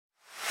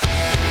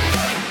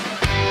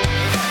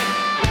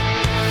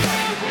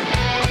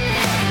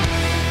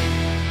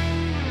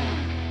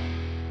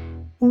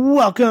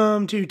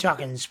Welcome to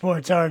Talking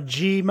Sports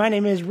RG. My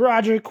name is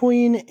Roger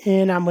Queen,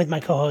 and I'm with my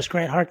co-host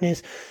Grant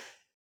Harkness.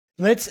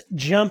 Let's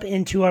jump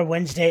into our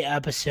Wednesday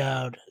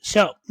episode.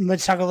 So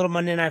let's talk a little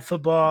Monday Night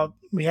Football.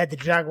 We had the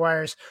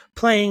Jaguars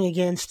playing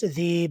against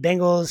the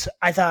Bengals.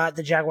 I thought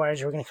the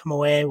Jaguars were going to come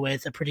away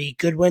with a pretty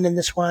good win in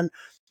this one,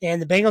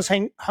 and the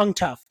Bengals hung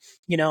tough.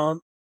 You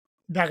know,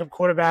 backup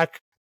quarterback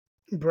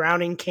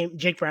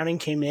Jake Browning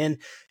came in,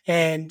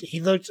 and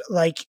he looked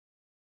like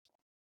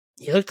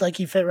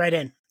he fit right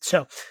in.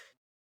 So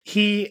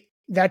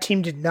that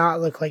team did not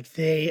look like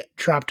they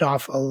dropped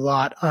off a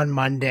lot on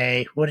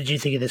Monday. What did you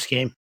think of this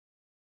game?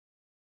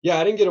 Yeah,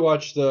 I didn't get to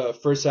watch the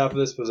first half of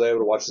this, but I was able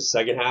to watch the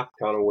second half,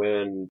 kind of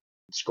when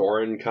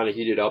scoring kind of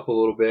heated up a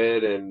little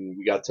bit, and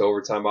we got to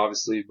overtime,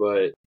 obviously.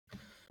 But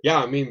yeah,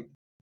 I mean,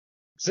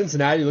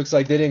 Cincinnati looks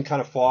like they didn't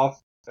kind of fall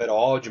off at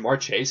all. Jamar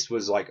Chase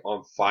was like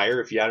on fire.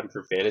 If you had him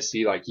for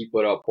fantasy, like he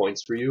put up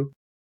points for you.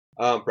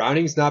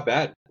 Browning's not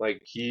bad.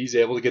 Like he's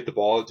able to get the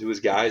ball to his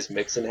guys.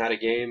 Mixon had a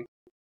game.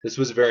 This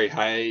was a very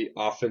high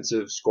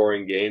offensive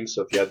scoring game,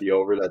 so if you have the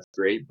over, that's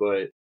great.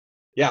 But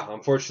yeah,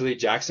 unfortunately,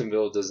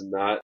 Jacksonville does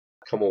not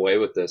come away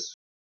with this.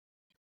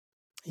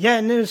 Yeah,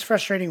 and it was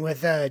frustrating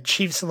with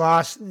Chiefs'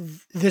 loss.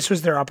 This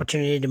was their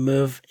opportunity to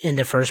move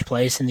into first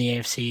place in the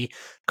AFC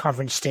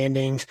conference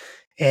standings,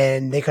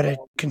 and they could have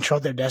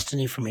controlled their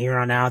destiny from here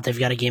on out. They've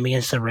got a game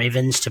against the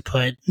Ravens to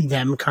put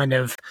them kind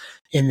of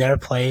in their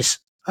place.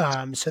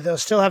 So they'll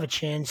still have a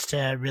chance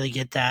to really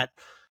get that,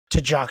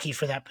 to jockey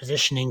for that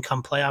positioning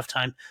come playoff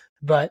time.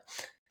 But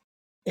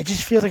it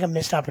just feels like a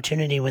missed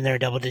opportunity when they're a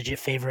double-digit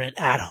favorite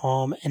at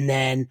home, and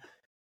then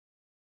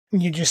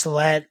you just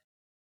let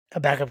a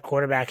backup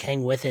quarterback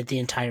hang with it the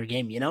entire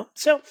game, you know?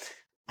 So,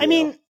 I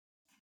mean,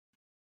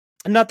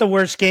 not the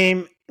worst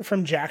game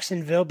from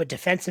Jacksonville, but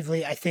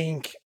defensively, I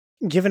think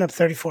giving up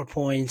 34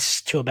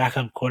 points to a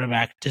backup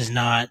quarterback does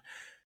not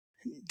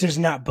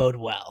bode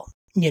well,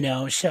 you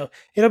know? So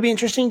it'll be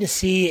interesting to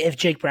see if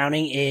Jake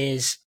Browning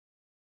is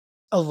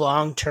a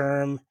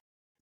long-term,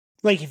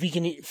 like if he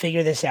can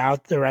figure this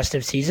out the rest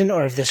of the season,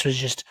 or if this was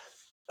just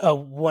a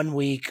 1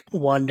 week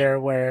wonder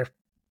where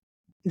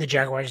the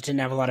Jaguars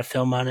didn't have a lot of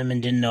film on him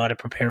and didn't know how to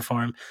prepare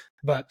for him.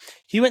 But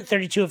he went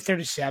 32 of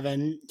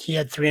 37. He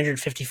had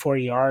 354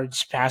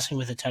 yards passing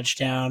with a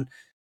touchdown.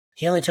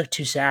 He only took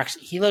 2 sacks.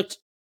 He looked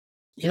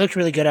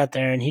really good out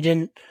there, and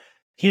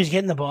he was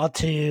getting the ball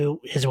to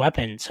his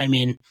weapons. I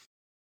mean,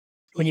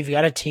 when you've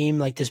got a team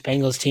like this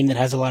Bengals team that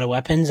has a lot of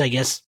weapons, I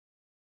guess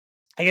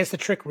the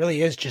trick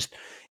really is just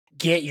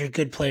get your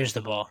good players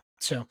the ball.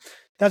 So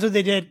that's what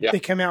they did. Yeah. They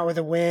come out with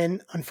a win.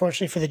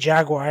 Unfortunately for the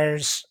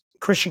Jaguars,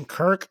 Christian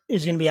Kirk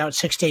is going to be out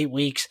 6 to 8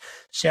 weeks,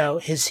 so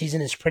his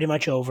season is pretty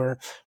much over.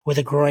 With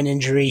a groin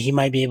injury, he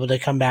might be able to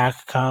come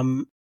back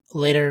come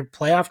later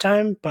playoff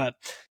time, but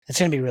it's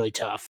going to be really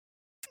tough.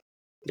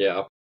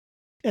 Yeah.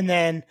 And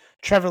then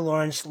Trevor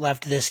Lawrence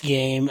left this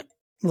game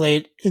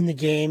late in the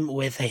game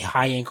with a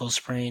high ankle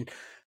sprain.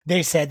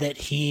 They said that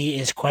he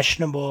is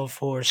questionable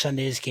for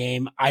Sunday's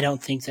game. I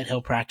don't think that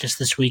he'll practice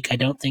this week. I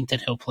don't think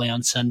that he'll play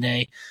on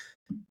Sunday.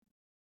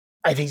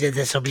 I think that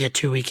this will be a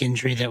 2-week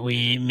injury that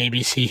we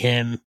maybe see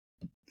him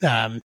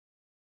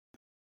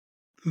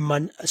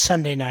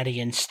Sunday night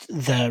against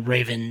the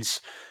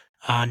Ravens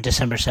on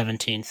December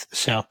 17th.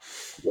 So,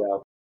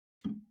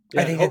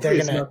 I think that they're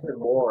going to. Nothing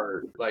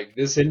more. Like,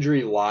 this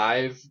injury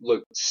live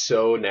looked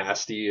so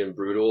nasty and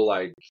brutal.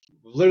 Like,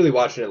 literally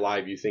watching it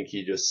live, you think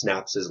he just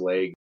snaps his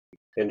leg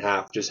in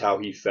half, just how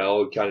he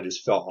fell. It kind of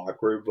just felt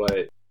awkward,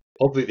 but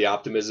hopefully the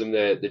optimism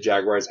that the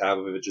Jaguars have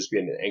of it just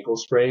being an ankle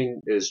sprain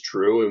is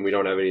true, and we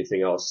don't have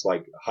anything else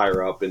like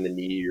higher up in the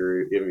knee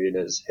or even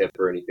in his hip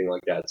or anything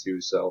like that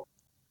too. So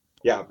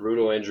yeah,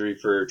 brutal injury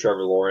for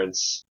Trevor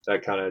Lawrence.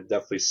 That kind of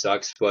definitely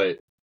sucks. But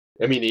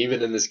I mean,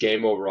 even in this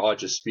game overall, it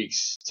just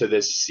speaks to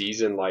this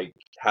season. Like,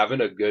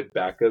 having a good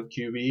backup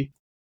QB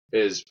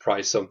is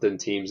probably something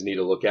teams need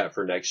to look at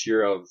for next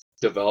year, of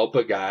develop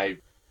a guy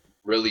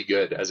really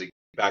good as a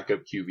backup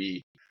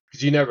QB,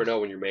 because you never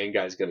know when your main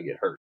guy is going to get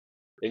hurt.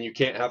 And you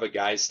can't have a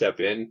guy step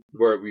in,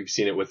 where we've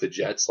seen it with the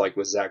Jets, like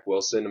with Zach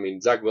Wilson. I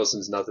mean, Zach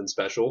Wilson's nothing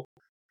special,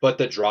 but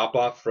the drop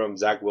off from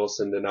Zach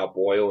Wilson to now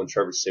Boyle and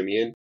Trevor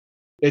Siemian,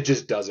 it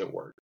just doesn't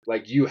work.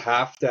 Like, you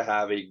have to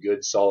have a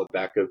good, solid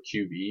backup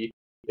QB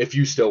if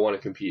you still want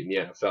to compete in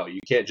the NFL.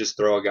 You can't just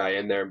throw a guy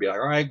in there and be like,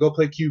 all right, go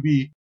play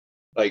QB.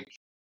 Like,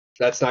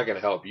 that's not going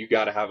to help. You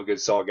got to have a good,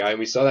 solid guy. And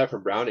we saw that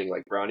from Browning.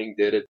 Like, Browning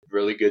did a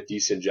really good,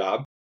 decent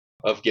job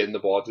of getting the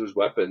ball to his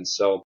weapons.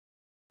 So,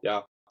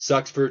 yeah,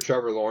 sucks for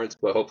Trevor Lawrence,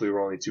 but hopefully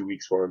we're only 2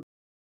 weeks for him.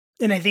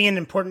 And I think an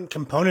important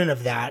component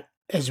of that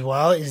as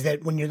well is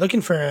that when you're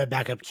looking for a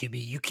backup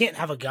QB, you can't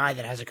have a guy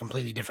that has a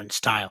completely different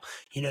style.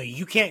 You know,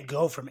 you can't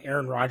go from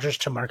Aaron Rodgers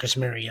to Marcus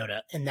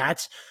Mariota. And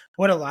that's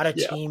what a lot of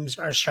teams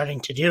are starting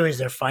to do, is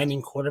they're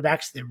finding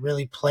quarterbacks that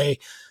really play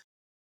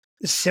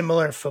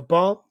similar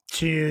football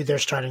to their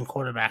starting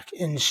quarterback.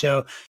 And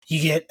so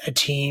you get a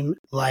team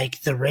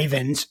like the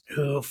Ravens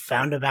who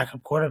found a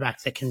backup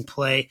quarterback that can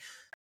play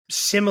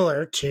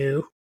similar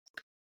to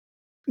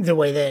the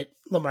way that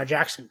Lamar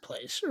Jackson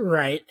plays,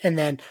 right? And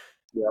then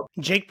Yep.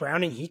 Jake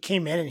Browning, he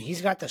came in and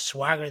he's got the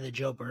swagger that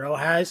Joe Burrow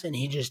has, and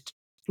he just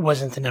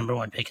wasn't the number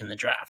one pick in the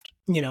draft.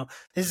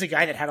 This is a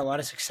guy that had a lot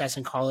of success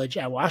in college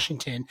at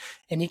Washington,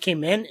 and he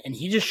came in and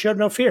he just showed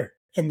no fear.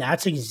 And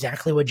that's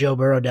exactly what Joe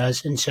Burrow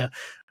does. And so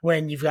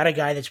when you've got a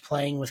guy that's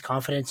playing with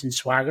confidence and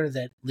swagger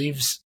that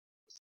leaves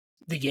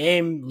the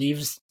game,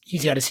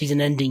 he's got a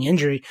season-ending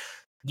injury,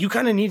 you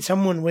kind of need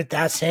someone with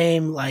that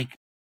same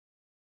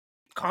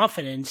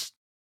confidence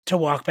to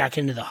walk back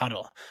into the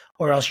huddle,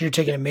 or else you're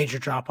taking a major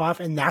drop off.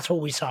 And that's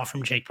what we saw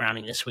from Jake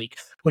Browning this week,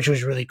 which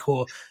was really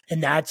cool.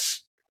 And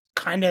that's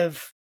kind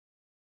of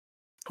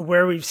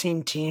where we've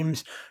seen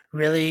teams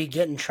really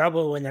get in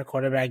trouble when their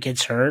quarterback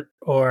gets hurt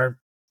or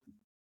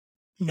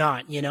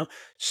not,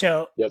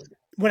 So Yep.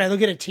 when I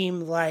look at a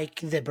team like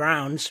the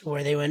Browns,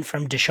 where they went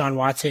from Deshaun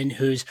Watson,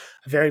 who's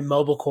a very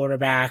mobile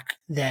quarterback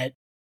that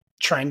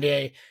trying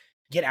to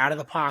get out of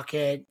the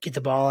pocket, get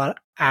the ball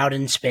out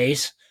in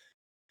space,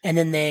 and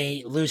then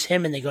they lose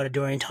him and they go to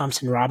Dorian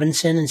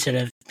Thompson-Robinson instead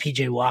of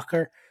PJ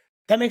Walker.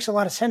 That makes a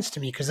lot of sense to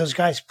me because those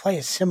guys play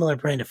a similar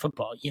brand of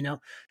football,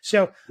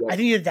 So I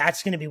think that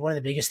that's going to be one of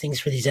the biggest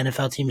things for these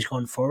NFL teams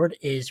going forward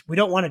is we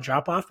don't want to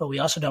drop off, but we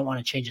also don't want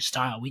to change a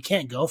style. We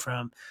can't go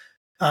from,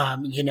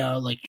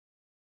 like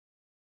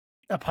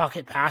a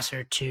pocket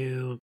passer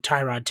to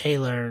Tyrod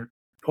Taylor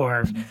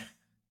or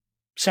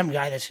some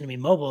guy that's going to be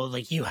mobile.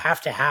 Like you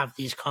have to have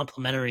these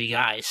complementary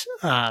guys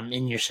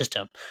in your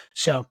system.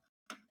 So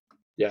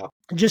yeah,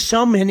 just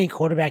so many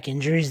quarterback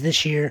injuries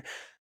this year.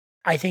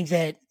 I think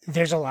that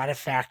there's a lot of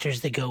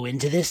factors that go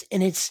into this,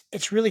 and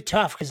it's really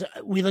tough because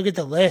we look at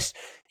the list,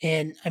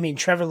 and I mean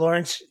Trevor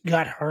Lawrence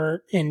got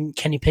hurt, and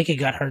Kenny Pickett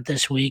got hurt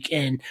this week,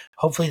 and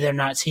hopefully they're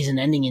not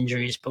season-ending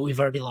injuries. But we've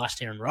already lost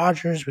Aaron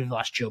Rodgers, we've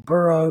lost Joe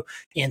Burrow,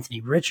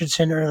 Anthony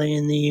Richardson early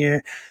in the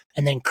year,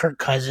 and then Kirk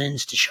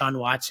Cousins, Deshaun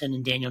Watson,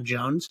 and Daniel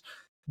Jones.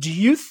 Do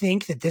you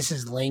think that this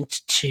is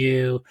linked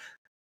to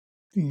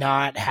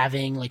not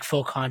having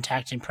full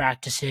contact in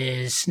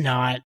practices,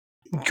 not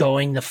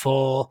going the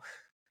full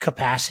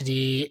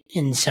capacity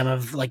in some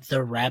of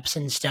the reps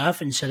and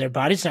stuff, and so their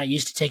body's not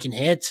used to taking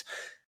hits?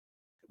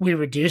 We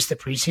reduced the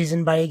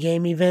preseason by a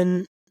game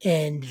even,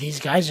 and these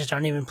guys just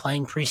aren't even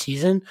playing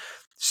preseason,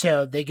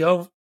 so they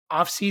go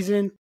off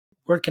season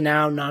working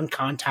out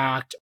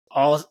non-contact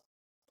all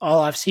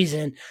off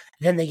season,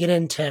 then they get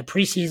into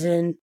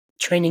preseason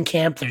training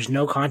camp. There's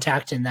no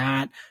contact in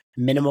that,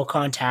 minimal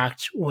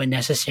contact when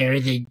necessary.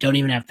 They don't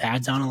even have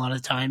pads on a lot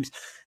of times,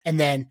 and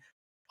then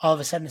all of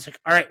a sudden it's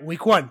all right,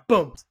 week 1,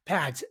 boom,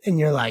 pads. And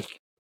you're like,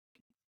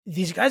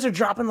 these guys are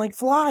dropping like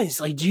flies.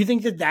 Do you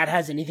think that that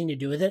has anything to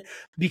do with it?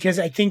 Because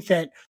I think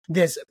that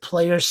this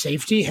player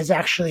safety has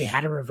actually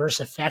had a reverse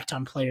effect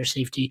on player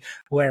safety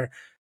where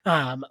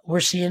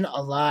we're seeing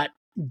a lot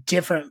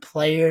different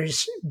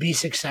players be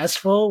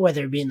successful,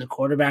 whether it be in the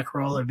quarterback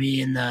role or be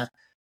in the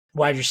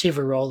wide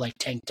receiver role, like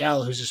Tank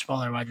Dell, who's a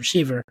smaller wide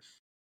receiver.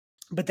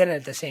 But then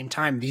at the same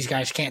time, these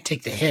guys can't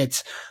take the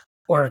hits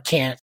or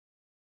can't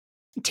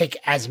take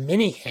as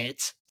many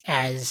hits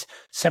as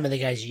some of the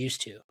guys used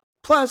to.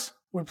 Plus,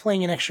 we're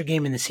playing an extra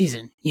game in the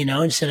season,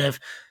 instead of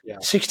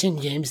 16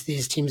 games,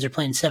 these teams are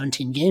playing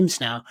 17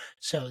 games now.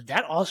 So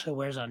that also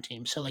wears on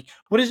teams. So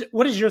what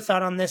is your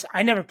thought on this?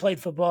 I never played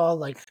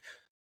football.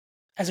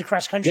 As a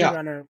cross country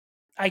runner,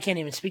 I can't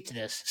even speak to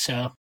this.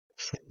 So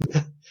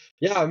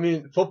yeah, I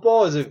mean,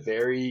 football is a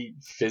very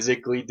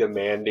physically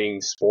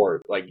demanding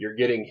sport. You're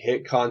getting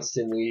hit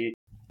constantly.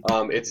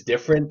 It's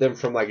different than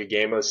from a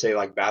game of say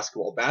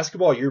basketball.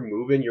 Basketball, you're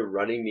moving, you're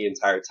running the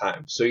entire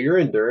time. So your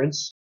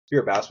endurance, if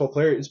you're a basketball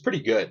player, is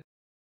pretty good.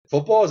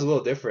 Football is a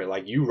little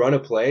different. You run a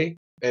play,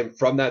 and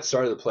from that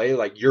start of the play,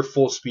 you're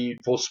full speed,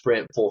 full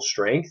sprint, full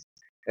strength,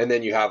 and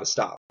then you have a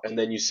stop. And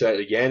then you set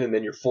it again, and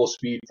then you're full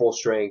speed, full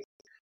strength.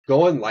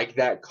 Going like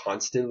that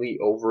constantly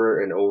over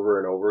and over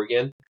and over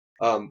again.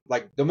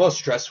 The most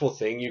stressful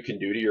thing you can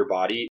do to your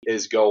body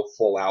is go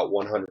full out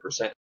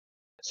 100%.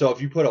 So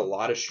if you put a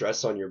lot of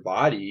stress on your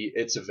body,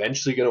 it's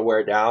eventually going to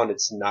wear down.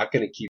 It's not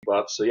going to keep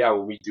up. So yeah,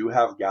 when we do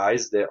have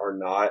guys that are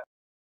not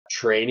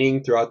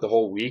training throughout the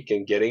whole week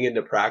and getting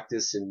into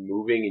practice and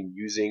moving and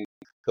using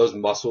those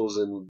muscles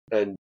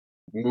and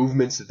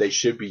movements that they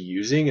should be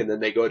using, and then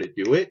they go to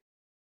do it.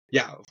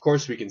 Yeah, of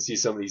course we can see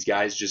some of these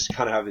guys just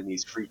kind of having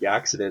these freak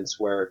accidents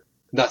where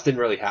nothing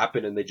really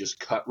happened and they just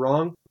cut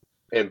wrong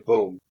and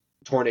boom,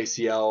 torn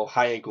ACL,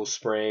 high ankle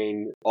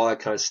sprain, all that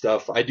kind of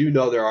stuff. I do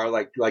know there are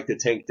like the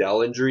Tank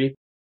Dell injury.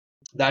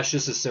 That's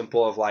just as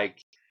simple of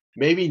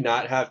maybe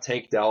not have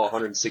Tank Dell,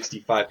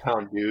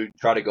 165-pound dude,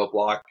 try to go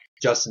block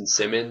Justin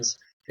Simmons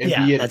and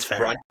be in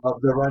front of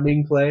the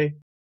running play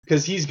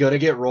because he's going to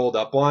get rolled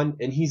up on,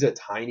 and he's a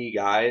tiny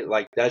guy.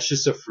 That's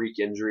just a freak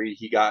injury.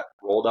 He got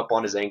rolled up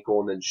on his ankle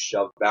and then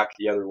shoved back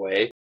the other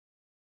way.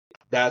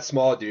 That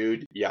small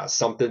dude, yeah,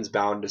 something's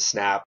bound to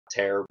snap,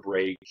 tear,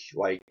 break.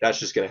 That's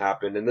just going to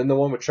happen. And then the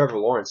one with Trevor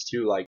Lawrence,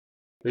 too,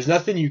 there's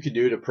nothing you can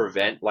do to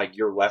prevent,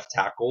 your left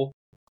tackle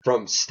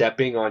from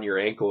stepping on your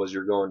ankle as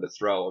you're going to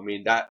throw. I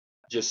mean, that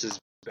just is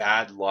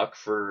bad luck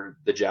for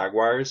the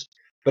Jaguars.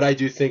 But I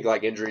do think,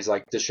 injuries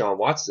like Deshaun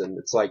Watson,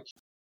 it's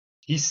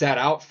he sat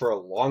out for a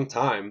long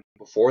time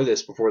before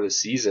the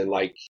season.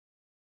 Like,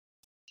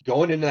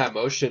 going into that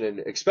motion,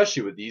 and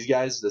especially with these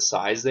guys, the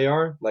size they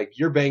are, like,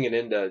 you're banging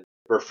into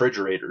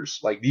refrigerators.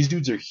 Like, these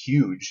dudes are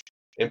huge,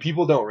 and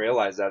people don't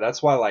realize that.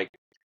 That's why, like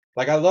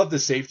I love the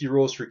safety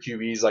rules for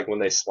QBs, like when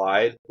they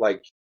slide,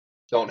 like,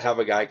 don't have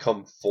a guy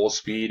come full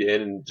speed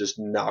in and just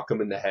knock him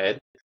in the head.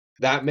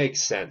 That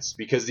makes sense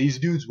because these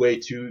dudes weigh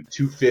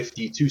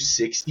 250,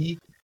 260,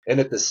 and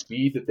at the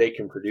speed that they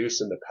can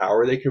produce and the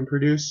power they can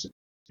produce,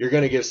 you're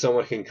going to give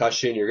someone a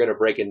concussion, you're going to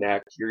break a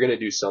neck, you're going to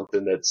do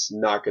something that's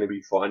not going to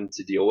be fun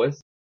to deal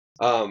with.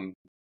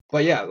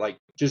 But yeah, like,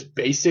 just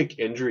basic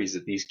injuries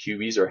that these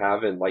QBs are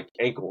having, like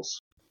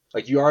ankles.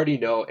 Like, you already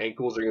know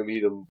ankles are going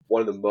to be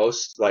one of the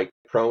most, like,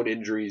 prone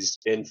injuries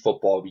in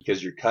football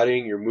because you're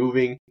cutting, you're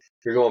moving,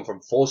 you're going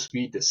from full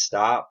speed to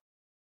stop.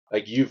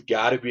 Like, you've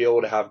got to be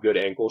able to have good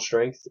ankle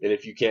strength. And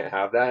if you can't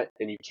have that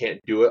and you can't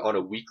do it on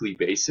a weekly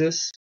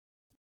basis,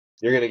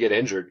 you're going to get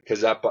injured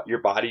because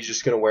your body's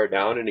just going to wear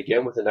down. And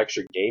again, with an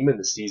extra game in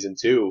the season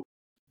too,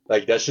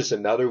 like, that's just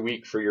another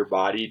week for your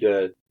body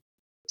to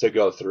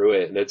go through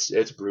it. And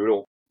it's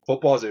brutal.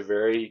 Football is a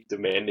very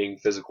demanding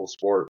physical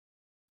sport.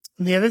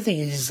 The other thing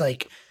is,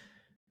 like,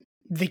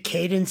 the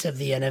cadence of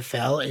the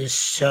NFL is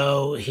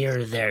so here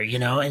or there, you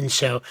know? And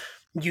so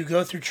you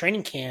go through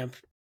training camp,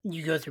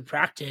 you go through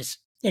practice,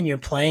 and you're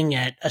playing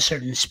at a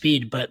certain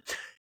speed, but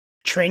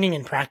training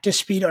and practice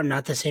speed are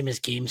not the same as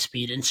game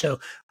speed. And so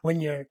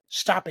when you're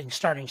starting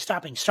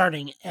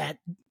at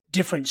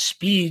different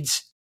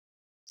speeds,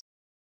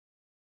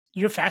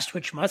 your fast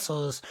twitch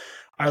muscles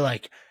are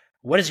like,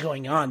 what is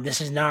going on?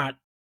 This is not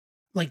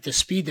like the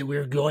speed that we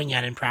were going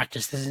at in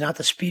practice. This is not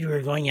the speed we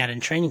were going at in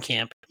training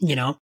camp, you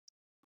know?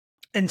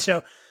 And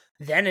so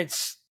then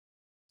it's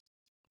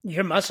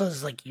your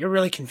muscles, like, you're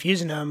really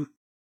confusing them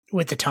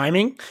with the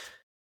timing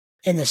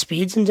and the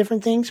speeds and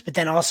different things. But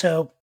then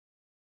also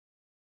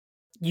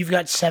you've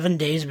got 7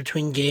 days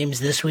between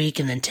games this week,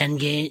 and then 10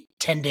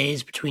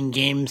 days between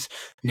games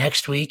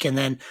next week, and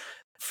then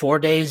 4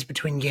 days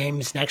between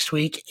games next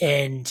week.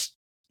 And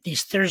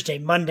these Thursday,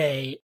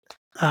 Monday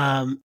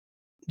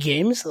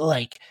games,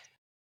 like,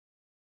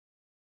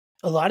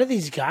 a lot of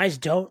these guys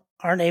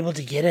aren't able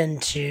to get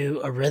into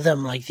a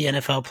rhythm like the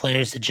NFL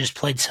players that just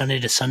played Sunday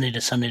to Sunday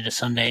to Sunday to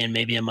Sunday and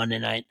maybe a Monday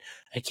night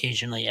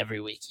occasionally every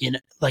week, you know,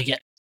 like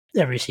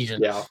every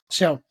season. Yeah.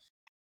 So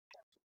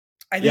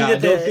I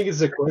don't think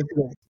it's a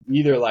coincidence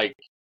either, like,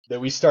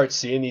 that we start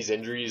seeing these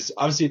injuries,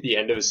 obviously at the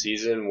end of a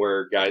season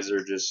where guys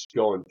are just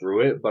going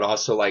through it, but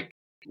also, like,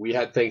 we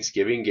had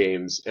Thanksgiving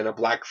games and a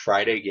Black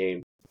Friday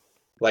game,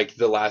 like,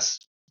 the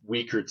last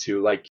week or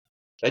two, like,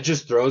 that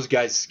just throws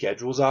guys'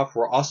 schedules off.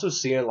 We're also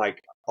seeing,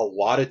 like, a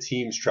lot of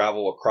teams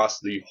travel across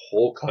the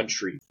whole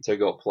country to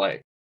go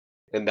play.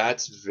 And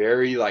that's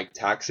very, like,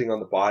 taxing on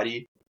the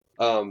body.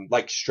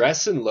 Like,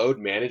 stress and load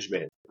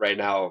management right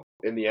now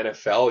in the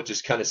NFL, it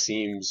just kind of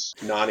seems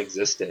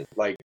non-existent.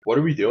 Like, what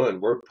are we doing?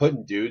 We're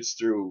putting dudes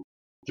through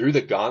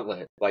the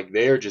gauntlet. Like,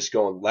 they are just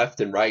going left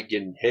and right,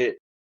 getting hit,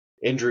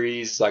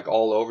 injuries, like,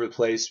 all over the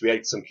place. We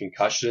had some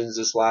concussions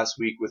this last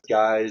week with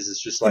guys.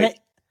 It's just like,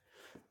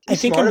 be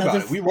smart about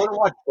it. We want to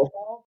watch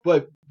football,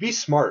 but be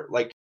smart.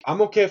 Like,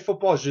 I'm okay if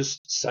football is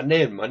just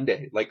Sunday and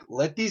Monday. Like,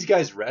 let these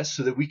guys rest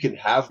so that we can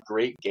have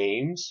great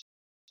games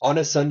on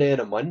a Sunday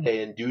and a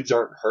Monday, and dudes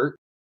aren't hurt,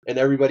 and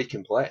everybody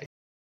can play.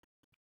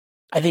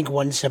 I think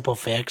one simple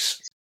fix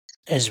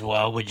as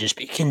well would just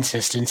be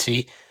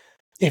consistency.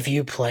 If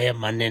you play a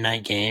Monday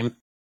night game,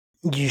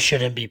 you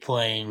shouldn't be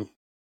playing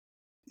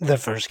the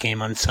first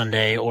game on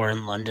Sunday or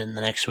in London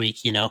the next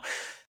week, you know?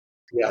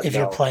 Yeah, if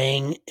you're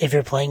playing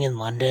in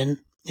London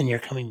and you're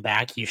coming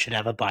back, you should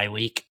have a bye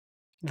week.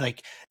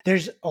 Like,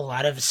 there's a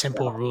lot of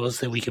simple rules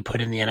that we could put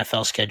in the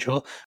NFL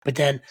schedule, but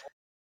then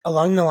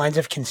along the lines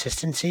of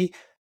consistency,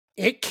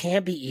 it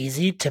can't be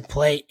easy to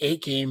play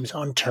 8 games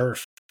on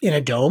turf in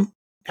a dome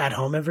at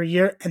home every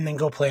year and then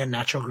go play on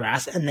natural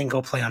grass and then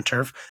go play on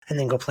turf and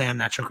then go play on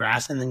natural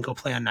grass and then go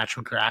play on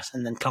natural grass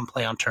and then come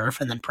play on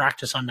turf and then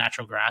practice on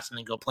natural grass and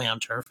then go play on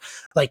turf.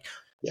 Like,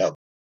 the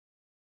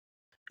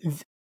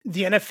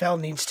NFL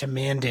needs to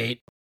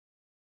mandate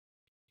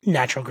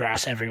natural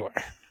grass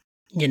everywhere,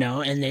 you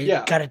know, and they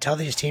got to tell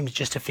these teams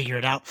just to figure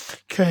it out.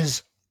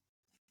 Because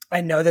I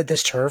know that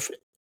this turf,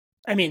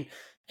 I mean,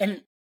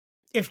 and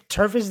if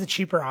turf is the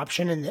cheaper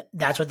option and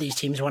that's what these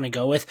teams want to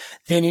go with,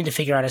 they need to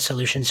figure out a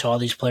solution so all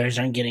these players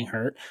aren't getting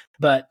hurt.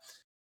 But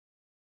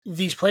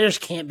these players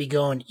can't be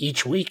going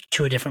each week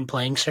to a different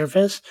playing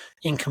surface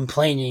and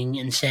complaining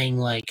and saying,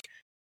 like,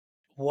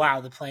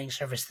 wow, the playing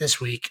surface this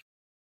week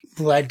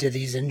led to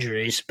these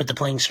injuries, but the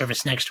playing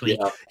surface next week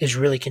is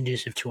really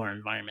conducive to our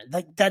environment.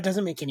 Like, that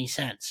doesn't make any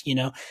sense, you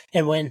know?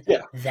 And when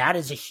that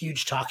is a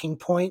huge talking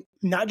point,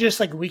 not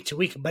just like week to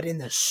week, but in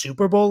the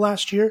Super Bowl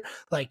last year,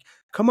 like,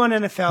 come on,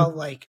 NFL,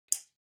 like,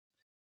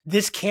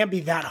 this can't be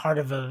that hard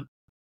of a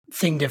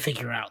thing to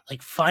figure out.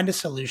 Like, find a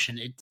solution.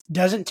 It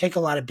doesn't take a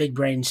lot of big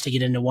brains to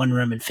get into one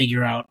room and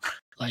figure out,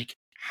 like,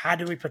 how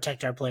do we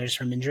protect our players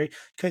from injury?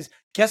 Because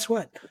guess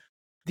what?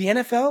 The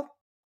NFL,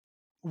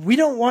 we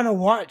don't want to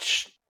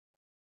watch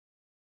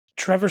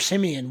Trevor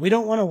Siemian. We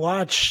don't want to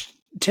watch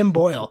Tim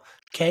Boyle.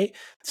 Okay.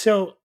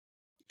 So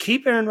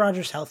keep Aaron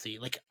Rodgers healthy.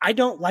 Like, I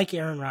don't like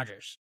Aaron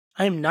Rodgers.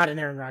 I am not an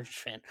Aaron Rodgers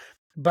fan.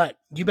 But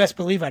you best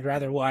believe I'd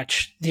rather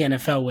watch the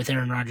NFL with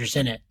Aaron Rodgers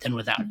in it than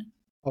without it.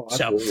 Oh,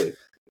 absolutely. So,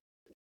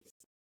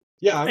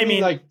 yeah, I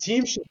mean, like,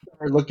 teams should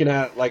start looking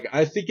at, like,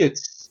 I think it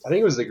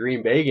was the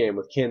Green Bay game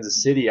with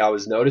Kansas City. I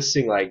was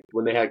noticing, like,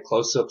 when they had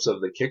close-ups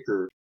of the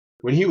kicker,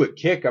 when he would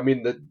kick, I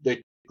mean,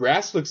 the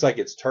grass looks like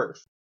it's turf.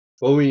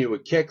 But when he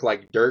would kick,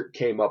 like, dirt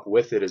came up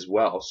with it as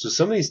well. So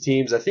some of these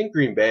teams, I think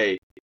Green Bay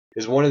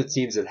is one of the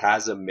teams that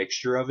has a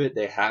mixture of it.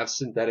 They have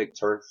synthetic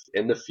turf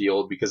in the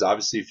field because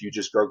obviously if you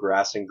just grow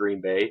grass in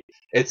Green Bay,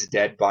 it's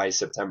dead by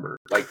September.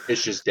 Like,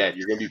 it's just dead.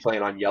 You're going to be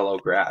playing on yellow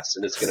grass,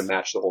 and it's going to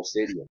match the whole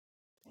stadium.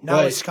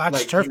 Now a Scotch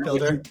like, turf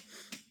builder.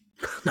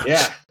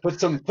 Yeah, put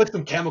some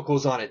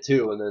chemicals on it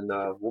too, and then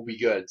we'll be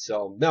good.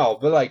 So no,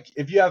 but like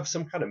if you have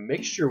some kind of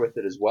mixture with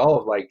it as well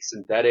of like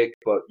synthetic,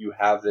 but you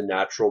have the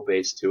natural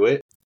base to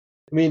it.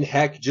 I mean,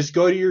 heck, just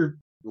go to your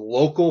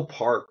local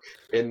park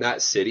in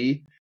that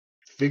city,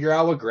 figure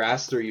out what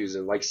grass they're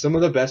using. Like some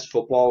of the best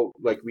football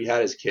like we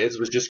had as kids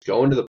was just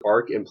going to the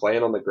park and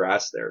playing on the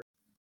grass there.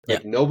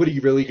 Like nobody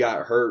really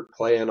got hurt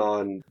playing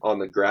on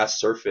the grass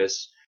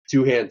surface.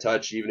 Two-hand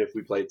touch, even if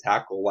we played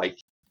tackle. Like,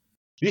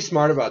 be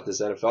smart about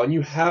this, NFL. And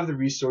you have the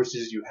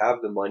resources, you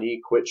have the money.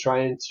 Quit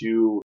trying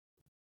to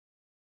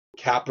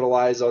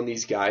capitalize on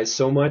these guys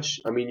so much.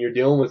 I mean, you're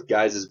dealing with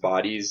guys'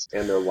 bodies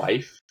and their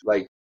life.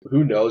 Like,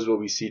 who knows what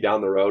we see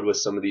down the road with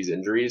some of these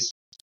injuries.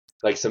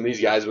 Like, some of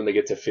these guys, when they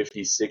get to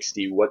 50,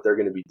 60, what they're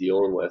going to be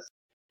dealing with.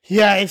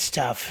 Yeah, it's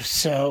tough.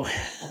 So,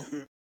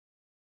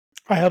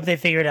 I hope they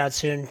figure it out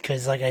soon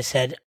because, like I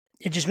said,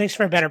 it just makes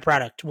for a better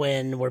product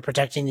when we're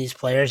protecting these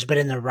players, but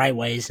in the right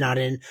ways, not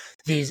in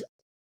these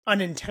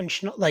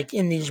unintentional, like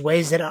in these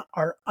ways that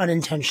are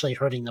unintentionally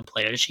hurting the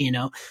players, you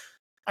know?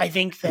 I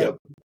think that,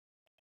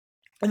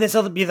 and this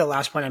will be the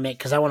last point I make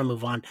because I want to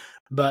move on,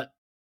 but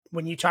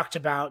when you talked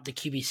about the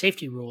QB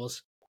safety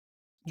rules,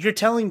 you're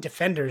telling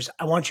defenders,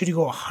 I want you to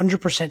go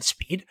 100%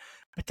 speed,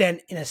 but then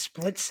in a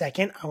split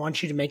second, I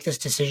want you to make this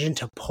decision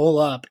to pull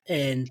up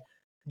and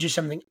do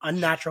something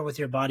unnatural with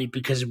your body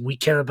because we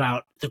care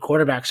about the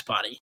quarterback's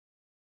body.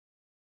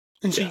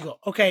 And so you go,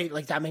 okay,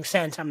 like that makes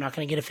sense. I'm not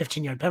going to get a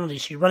 15-yard penalty.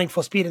 So you're running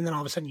full speed and then all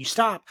of a sudden you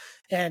stop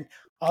and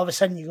all of a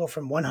sudden you go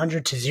from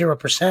 100 to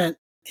 0%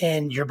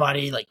 and your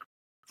body like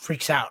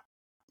freaks out,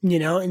 you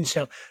know? And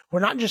so we're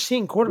not just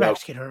seeing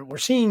quarterbacks get hurt. We're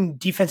seeing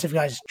defensive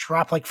guys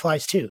drop like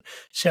flies too.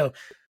 So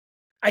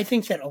I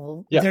think that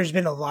there's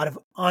been a lot of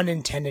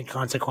unintended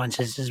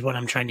consequences is what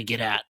I'm trying to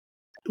get at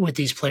with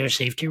these player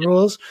safety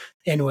rules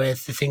and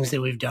with the things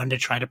that we've done to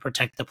try to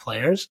protect the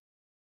players.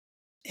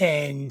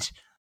 And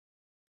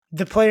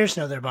the players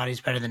know their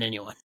bodies better than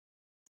anyone.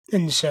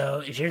 And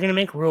so if you're going to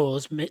make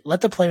rules,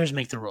 let the players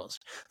make the rules.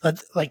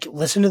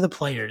 Listen to the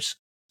players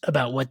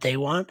about what they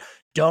want.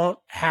 Don't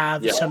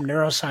have some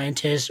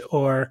neuroscientist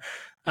or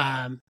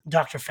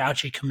Dr.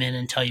 Fauci come in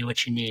and tell you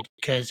what you need.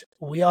 Because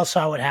we all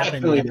saw what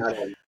happened.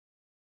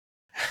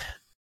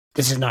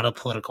 This is not a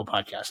political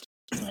podcast.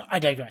 I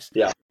digress.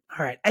 Yeah.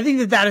 All right. I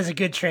think that is a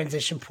good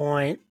transition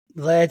point.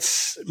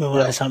 Let's move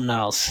on to something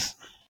else.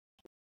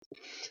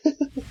 All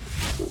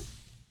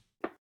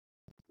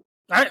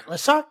right.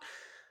 Let's talk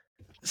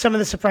some of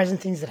the surprising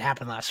things that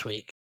happened last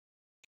week.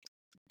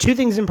 Two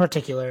things in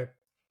particular.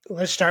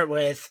 Let's start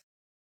with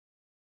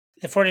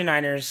the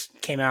 49ers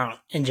came out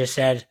and just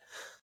said,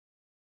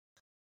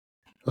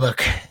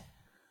 look,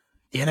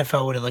 the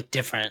NFL would have looked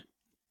different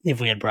if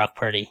we had Brock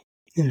Purdy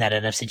in that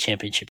NFC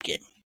Championship game.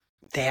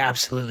 They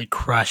absolutely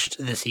crushed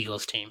this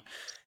Eagles team.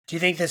 Do you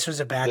think this was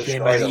a bad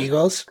game by the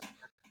Eagles?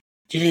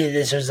 Do you think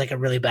this was like a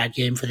really bad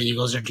game for the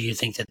Eagles, or do you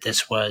think that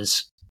this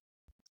was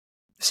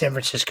San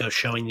Francisco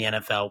showing the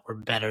NFL we're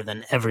better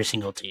than every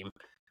single team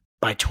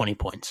by 20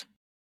 points?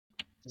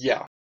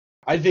 Yeah.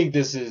 I think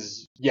this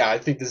is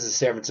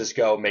San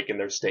Francisco making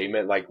their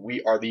statement. Like,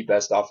 we are the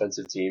best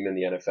offensive team in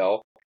the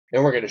NFL,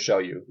 and we're going to show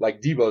you.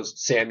 Like,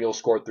 Samuel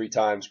scored 3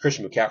 times.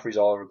 Christian McCaffrey's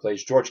all over the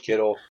place. George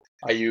Kittle,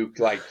 Ayuk,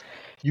 like,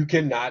 you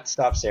cannot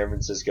stop San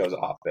Francisco's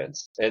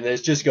offense. And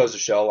this just goes to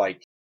show,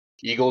 like,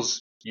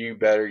 Eagles, you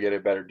better get a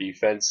better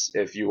defense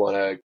if you want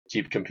to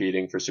keep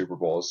competing for Super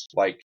Bowls.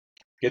 Like,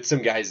 get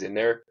some guys in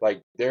there.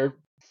 Like, their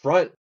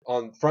front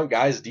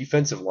guys'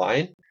 defensive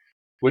line,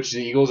 which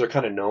the Eagles are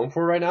kind of known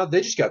for right now,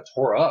 they just got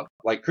tore up.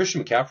 Like,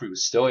 Christian McCaffrey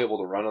was still able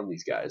to run on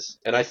these guys.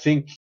 And I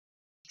think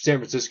San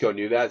Francisco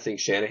knew that. I think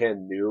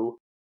Shanahan knew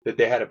that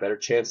they had a better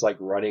chance, like,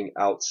 running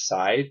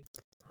outside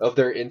of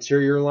their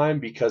interior line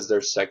because their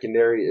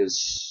secondary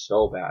is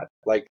so bad.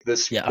 Like,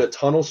 the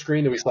tunnel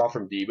screen that we saw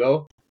from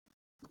Debo,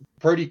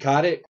 Purdy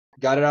caught it,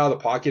 got it out of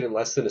the pocket in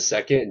less than a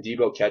second, and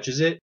Debo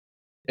catches it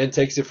and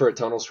takes it for a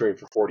tunnel screen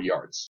for 40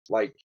 yards.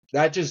 Like,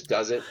 that just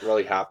doesn't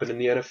really happen in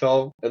the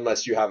NFL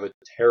unless you have a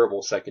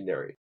terrible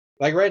secondary.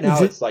 Like, right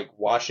now, it's like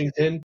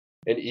Washington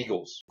and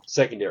Eagles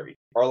secondary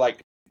are,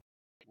 like,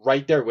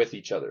 right there with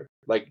each other.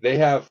 Like, they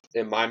have,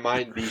 in my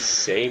mind, these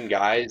same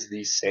guys,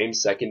 the same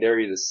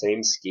secondary, the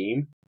same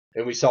scheme.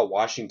 and we saw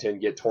Washington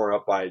get torn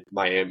up by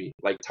Miami.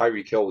 Like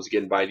Tyreek Hill was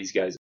getting by these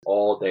guys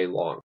all day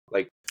long.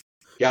 Like,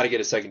 got to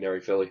get a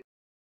secondary, Philly.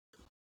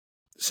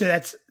 So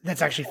that's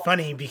actually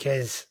funny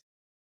because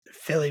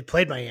Philly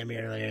played Miami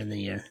earlier in the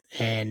year,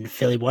 and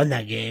Philly won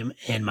that game,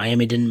 and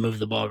Miami didn't move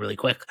the ball really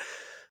quick,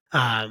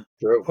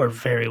 or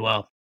very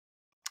well.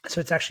 So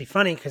it's actually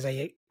funny because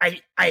I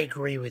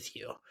agree with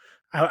you.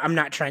 I'm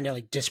not trying to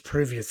like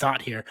disprove your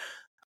thought here.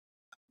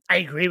 I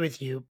agree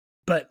with you,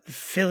 but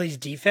Philly's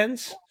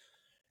defense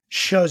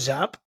shows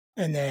up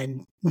and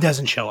then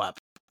doesn't show up,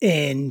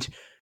 and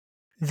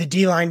the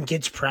D-line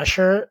gets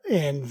pressure,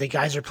 and the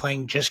guys are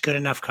playing just good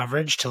enough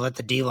coverage to let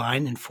the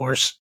D-line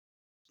enforce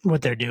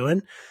what they're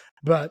doing.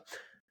 But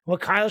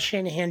what Kyle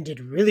Shanahan did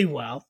really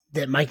well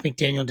that Mike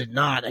McDaniel did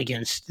not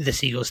against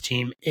this Eagles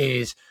team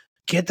is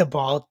get the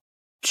ball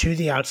to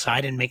the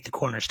outside and make the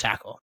corners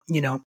tackle. You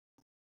know,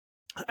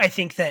 I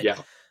think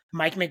that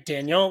Mike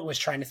McDaniel was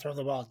trying to throw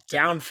the ball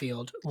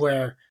downfield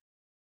where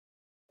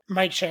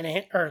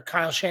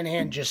Kyle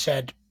Shanahan just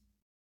said,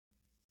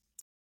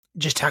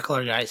 just tackle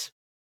our guys.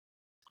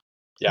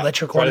 Yeah,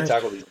 let your corners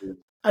tackle these dudes.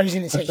 I was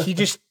going to say, he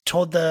just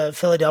told the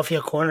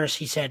Philadelphia corners,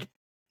 he said,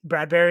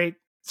 Bradbury,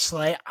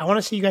 Slay, I want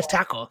to see you guys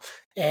tackle.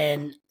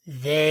 And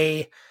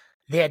they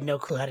had no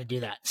clue how to do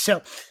that.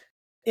 So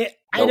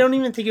I don't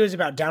even think it was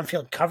about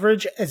downfield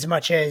coverage as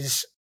much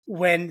as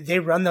when they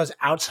run those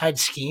outside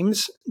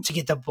schemes to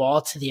get the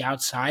ball to the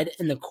outside,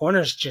 and the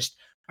corners just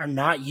are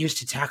not used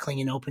to tackling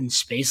in open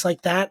space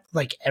like that,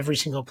 like every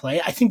single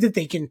play. I think that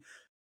they can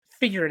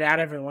figure it out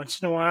every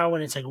once in a while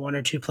when it's like one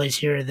or two plays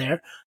here or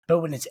there.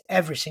 But when it's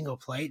every single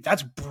play,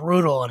 that's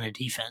brutal on a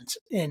defense.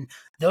 And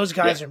those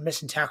guys are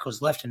missing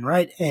tackles left and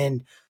right.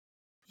 And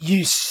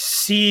you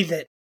see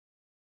that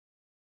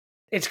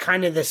it's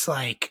kind of this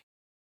like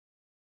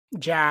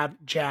jab,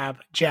 jab,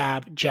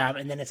 jab, jab.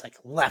 And then it's like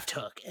left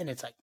hook. And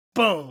it's like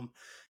boom.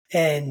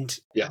 And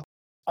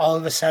all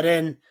of a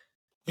sudden,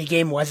 the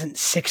game wasn't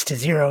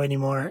 6-0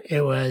 anymore.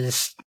 It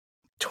was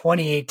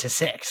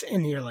 28-6.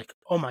 And you're like,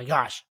 oh my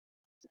gosh.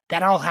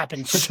 That all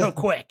happened so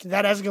quick.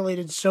 That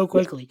escalated so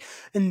quickly.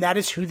 And that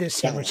is who this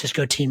San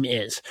Francisco team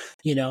is.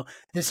 You know,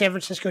 the San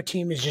Francisco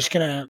team is just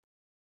going to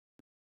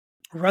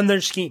run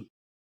their scheme.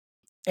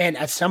 And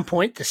at some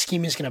point, the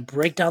scheme is going to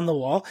break down the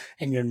wall,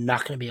 and you're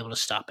not going to be able to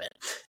stop it.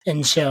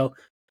 And so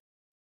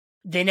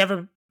they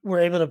never were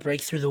able to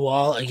break through the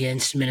wall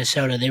against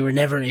Minnesota. They were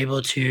never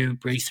able to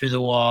break through the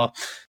wall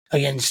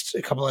against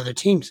a couple other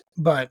teams.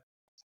 But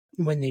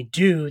when they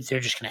do,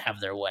 they're just going to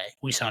have their way.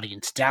 We saw it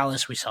against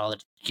Dallas. We saw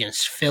it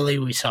against Philly.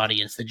 We saw it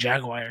against the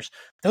Jaguars.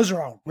 Those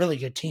are all really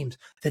good teams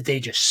that they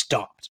just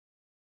stopped.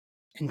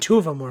 And two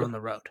of them were on the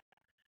road.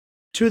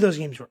 Two of those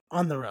games were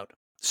on the road.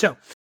 So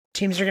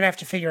teams are going to have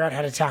to figure out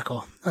how to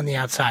tackle on the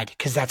outside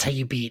because that's how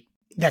you beat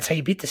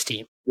this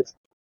team.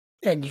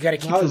 And you got to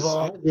keep the ball.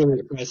 I was really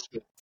impressed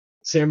with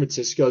San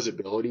Francisco's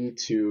ability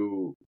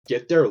to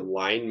get their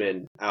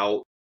linemen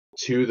out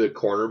to the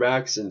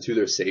cornerbacks and to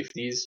their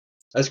safeties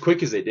as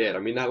quick as they did. I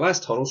mean, that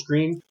last tunnel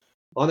screen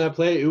on that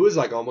play, it was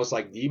like almost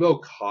like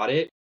Debo caught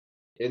it,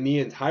 and the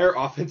entire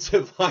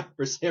offensive line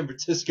for San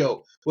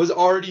Francisco was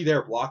already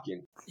there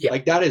blocking. Yeah.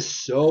 Like, that is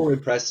so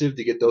impressive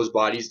to get those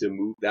bodies to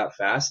move that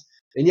fast.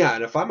 And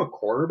and if I'm a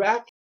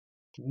quarterback,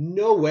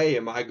 no way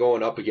am I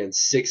going up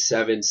against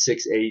 6'7",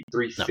 6'8",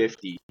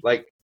 350. No.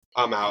 Like,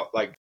 I'm out.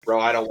 Like,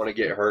 bro, I don't want to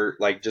get hurt.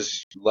 Like,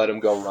 just let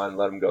them go run,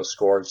 let them go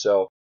score.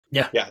 So,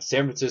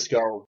 San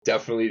Francisco,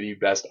 definitely the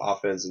best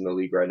offense in the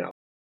league right now.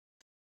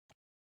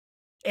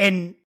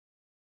 And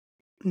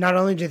not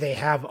only do they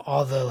have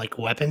all the like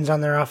weapons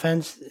on their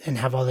offense and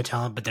have all the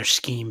talent, but their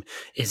scheme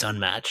is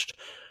unmatched.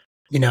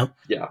 You know?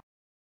 Yeah.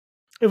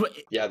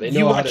 They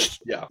know how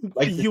to.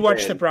 Like you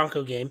watched the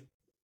Bronco game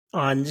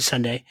on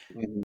Sunday.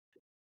 Mm-hmm.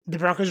 The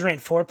Broncos ran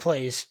 4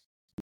 plays,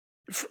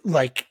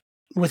 like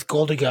with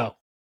goal to go,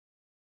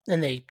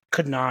 and they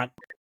could not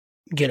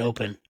get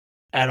open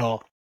at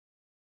all.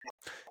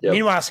 Yep.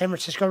 Meanwhile, San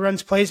Francisco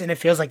runs plays, and it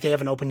feels like they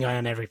have an open guy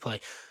on every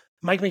play.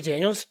 Mike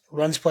McDaniels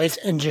runs plays,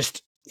 and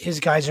just his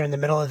guys are in the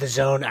middle of the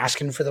zone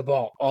asking for the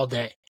ball all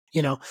day,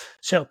 you know?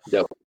 So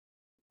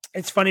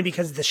It's funny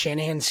because the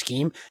Shanahan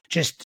scheme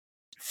just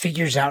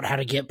figures out how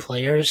to get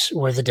players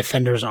where the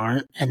defenders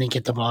aren't and then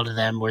get the ball to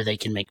them where they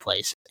can make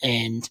plays.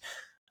 And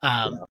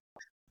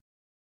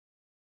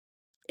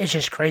it's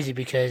just crazy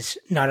because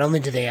not only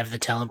do they have the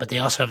talent, but they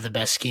also have the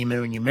best scheme.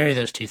 And when you marry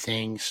those two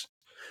things,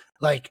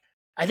 like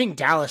I think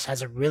Dallas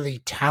has a really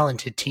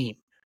talented team.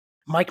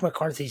 Mike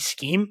McCarthy's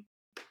scheme,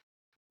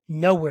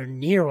 nowhere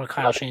near what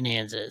Kyle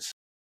Shanahan's is,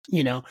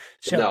 you know?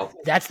 So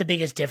that's the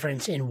biggest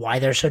difference in why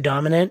they're so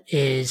dominant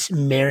is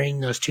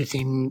marrying those two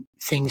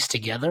things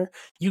together.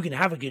 You can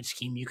have a good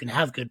scheme, you can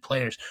have good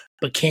players,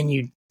 but can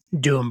you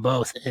do them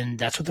both? And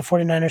that's what the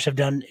 49ers have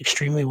done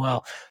extremely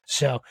well.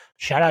 So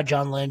shout out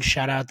John Lynch,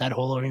 shout out that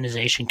whole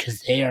organization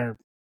because they are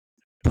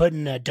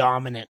putting a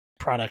dominant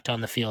product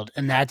on the field.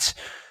 And that's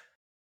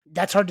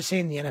hard to say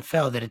in the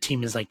NFL that a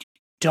team is like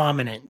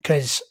dominant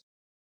because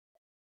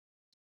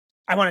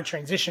I want to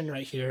transition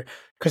right here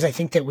because I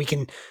think that we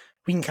can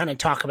kind of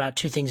talk about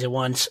two things at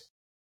once.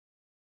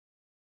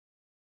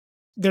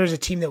 there was a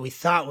team that we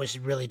thought was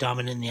really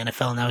dominant in the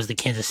NFL, and that was the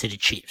Kansas City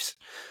Chiefs.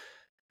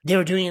 They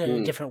were doing it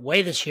in a different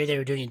way this year. They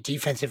were doing it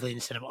defensively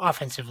instead of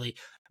offensively.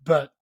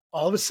 But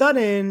all of a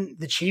sudden,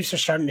 the Chiefs are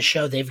starting to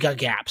show they've got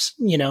gaps,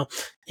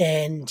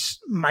 And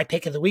my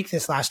pick of the week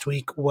this last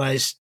week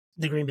was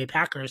the Green Bay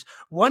Packers.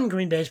 One,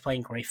 Green Bay is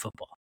playing great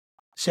football.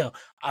 So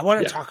I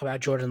want to talk about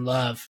Jordan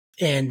Love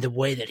and the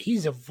way that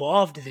he's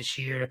evolved this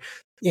year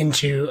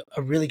into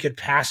a really good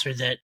passer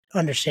that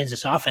understands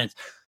this offense.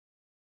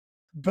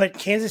 But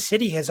Kansas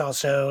City has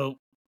also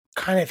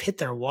kind of hit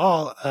their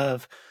wall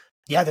of,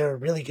 they're a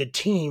really good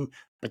team,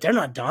 but they're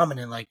not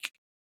dominant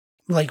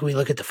like we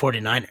look at the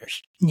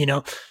 49ers.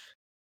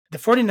 The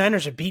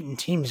 49ers are beating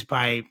teams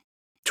by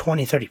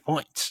 20, 30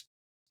 points.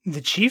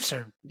 The Chiefs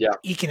are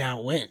eking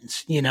out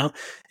wins,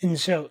 And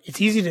so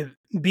it's easy to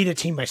beat a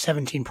team by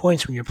 17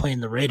 points when you're playing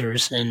the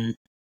Raiders and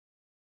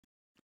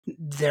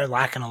they're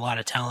lacking a lot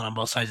of talent on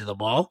both sides of the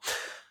ball.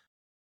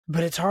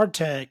 But it's hard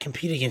to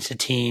compete against a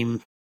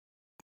team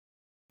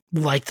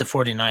like the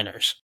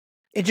 49ers.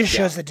 It just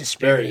shows the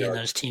disparity in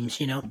those teams,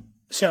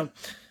 So,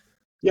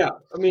 yeah,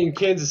 I mean,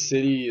 Kansas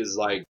City is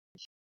like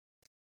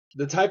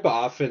the type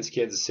of offense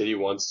Kansas City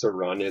wants to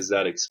run is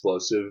that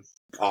explosive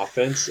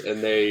offense,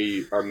 and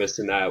they are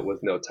missing that with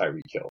no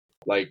Tyreek Hill.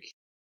 Like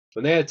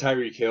when they had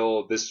Tyreek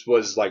Hill, this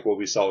was like what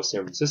we saw with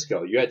San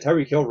Francisco. You had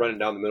Tyreek Hill running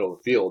down the middle of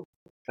the field,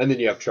 and then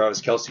you have Travis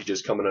Kelce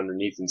just coming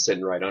underneath and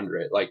sitting right under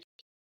it. Like,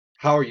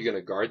 how are you going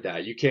to guard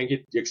that? You can't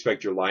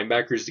expect your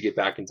linebackers to get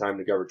back in time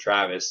to cover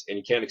Travis, and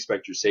you can't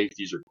expect your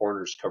safeties or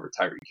corners to cover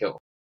Tyreek Hill.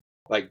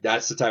 Like,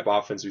 that's the type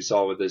of offense we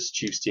saw with this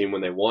Chiefs team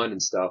when they won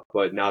and stuff.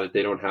 But now that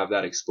they don't have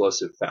that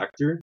explosive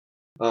factor,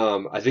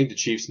 I think the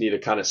Chiefs need to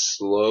kind of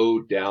slow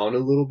down a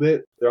little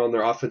bit. They're on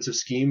their offensive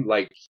scheme,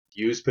 like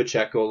use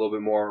Pacheco a little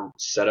bit more,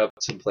 set up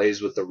some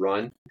plays with the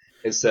run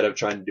instead of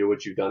trying to do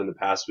what you've done in the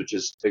past, which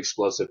is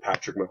explosive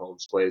Patrick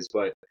Mahomes plays.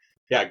 But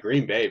yeah,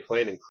 Green Bay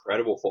playing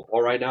incredible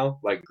football right now.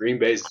 Like Green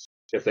Bay's,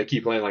 if they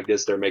keep playing like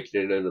this, they're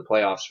making it into the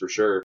playoffs for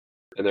sure.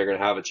 And they're going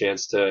to have a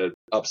chance to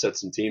upset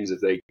some teams if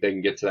they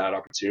can get to that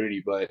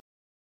opportunity. But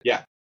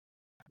yeah,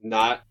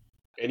 not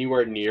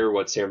anywhere near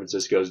what San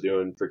Francisco is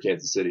doing for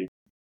Kansas City.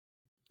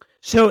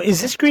 So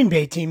is this Green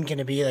Bay team going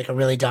to be like a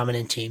really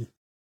dominant team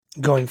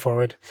going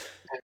forward?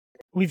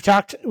 We've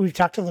talked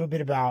a little bit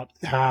about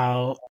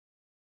how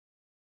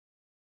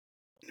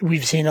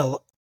we've seen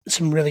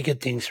some really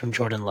good things from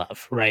Jordan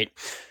Love, right?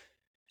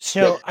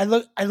 So I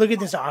look at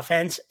this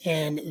offense,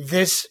 and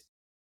this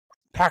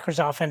Packers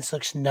offense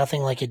looks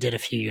nothing like it did a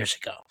few years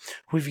ago.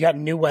 We've got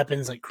new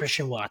weapons like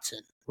Christian Watson,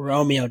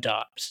 Romeo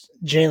Doubs,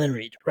 Jalen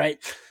Reed, right?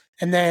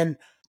 And then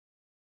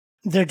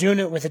they're doing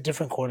it with a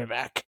different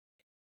quarterback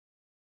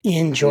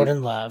in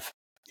Jordan Love.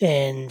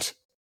 And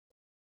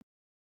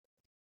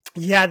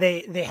yeah,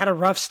 they had a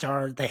rough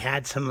start. They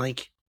had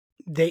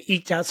they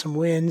eked out some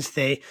wins.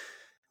 They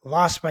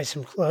lost by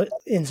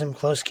in some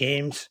close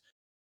games,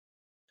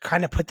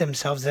 kind of put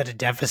themselves at a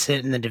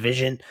deficit in the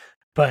division.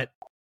 But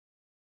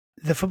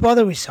the football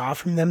that we saw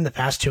from them the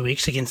past 2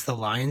 weeks against the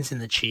Lions and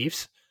the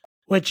Chiefs,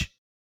 which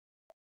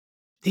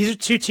these are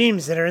two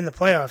teams that are in the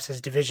playoffs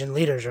as division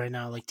leaders right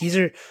now. Like, these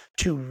are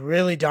two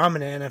really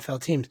dominant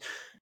NFL teams.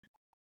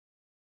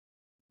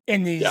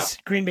 And these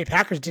Green Bay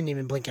Packers didn't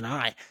even blink an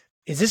eye.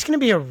 Is this going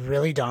to be a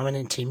really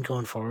dominant team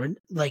going forward?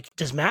 Like,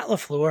 does Matt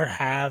LaFleur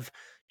have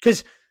 –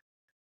 because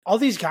all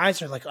these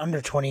guys are like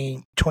under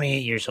 20, 28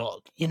 years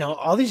old.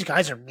 All these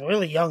guys are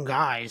really young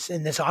guys,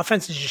 and this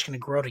offense is just going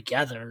to grow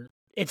together.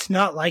 It's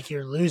not like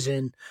you're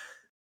losing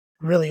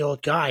really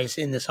old guys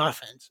in this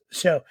offense.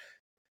 So,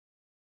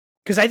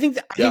 because I think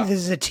this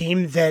is a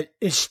team that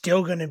is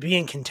still going to be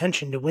in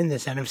contention to win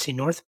this NFC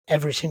North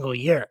every single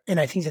year. And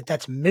I think that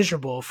that's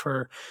miserable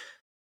for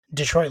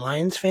Detroit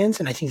Lions fans,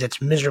 and I think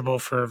that's miserable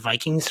for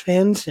Vikings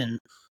fans.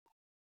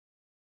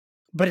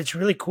 But it's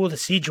really cool to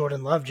see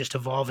Jordan Love just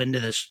evolve into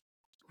this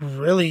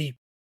really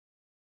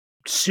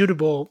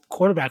suitable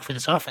quarterback for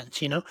this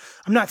offense.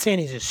 I'm not saying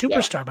he's a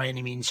superstar by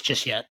any means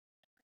just yet.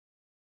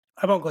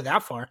 I won't go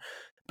that far,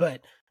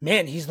 but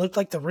man, he's looked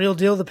like the real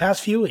deal the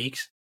past few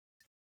weeks.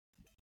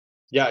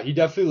 Yeah, he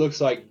definitely looks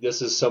like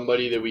this is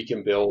somebody that we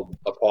can build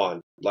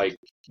upon. Like,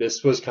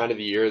 this was kind of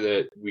the year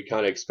that we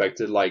kind of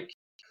expected, like,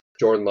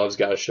 Jordan Love's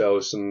got to show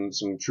some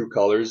true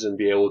colors and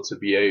be able to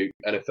be a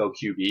NFL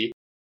QB.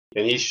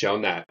 And he's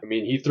shown that. I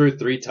mean, he threw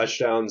 3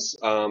 touchdowns,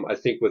 I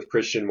think, with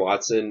Christian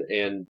Watson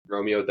and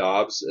Romeo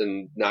Doubs.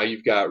 And now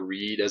you've got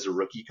Reed as a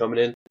rookie coming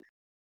in.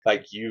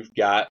 Like, you've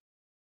got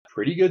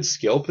pretty good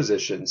skill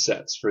position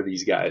sets for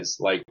these guys.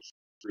 Like,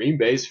 Green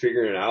Bay's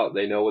figuring it out.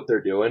 They know what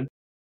they're doing.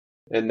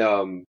 And,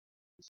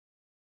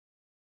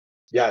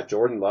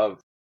 Jordan Love,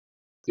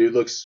 dude,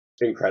 looks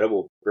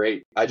incredible.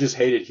 Great. I just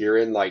hated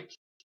hearing, like,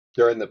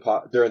 during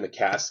the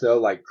cast, though,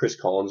 like, Chris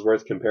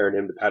Collinsworth comparing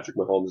him to Patrick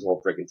Mahomes the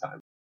whole freaking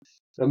time.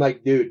 I'm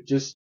like, dude,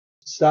 just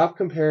stop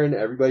comparing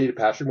everybody to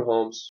Patrick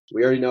Mahomes.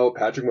 We already know what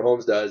Patrick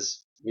Mahomes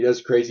does. He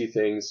does crazy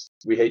things.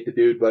 We hate the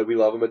dude, but we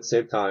love him at the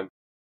same time.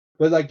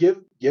 But, like,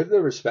 give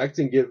the respect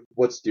and give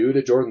what's due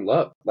to Jordan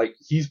Love. Like,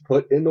 he's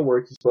put in the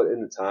work, he's put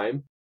in the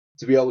time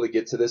to be able to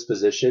get to this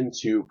position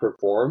to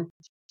perform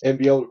and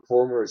be able to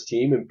perform for his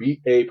team and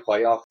beat a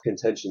playoff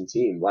contention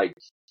team. Like,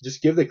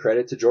 just give the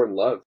credit to Jordan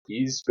Love.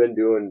 He's been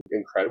doing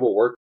incredible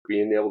work,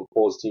 being able to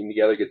pull his team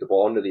together, get the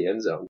ball into the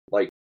end zone.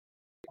 Like,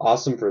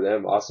 awesome for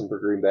them. Awesome for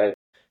Green Bay.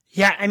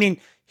 Yeah, I mean,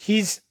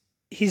 he's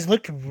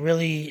looked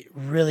really,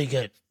 really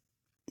good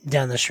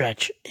down the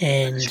stretch.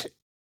 And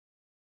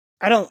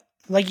I don't,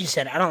 like you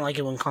said, I don't like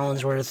it when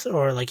Collinsworth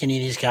or like any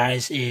of these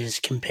guys is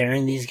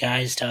comparing these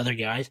guys to other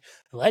guys.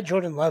 Let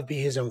Jordan Love be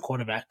his own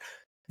quarterback.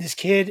 This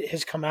kid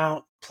has come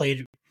out,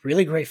 played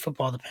really great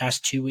football the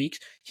past 2 weeks.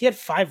 He had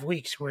 5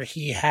 weeks where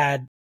he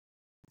had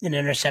an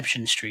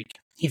interception streak.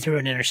 He threw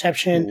an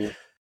interception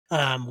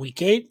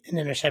week 8, an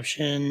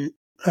interception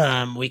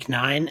week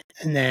 9,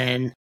 and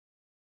then,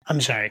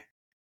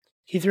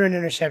 he threw an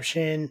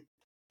interception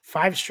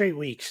 5 straight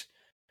weeks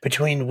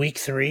between week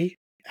 3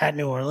 at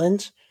New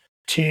Orleans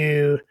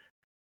to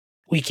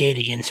week 8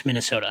 against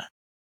Minnesota.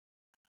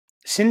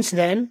 Since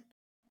then,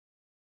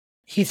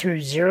 he threw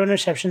 0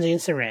 interceptions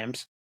against the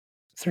Rams,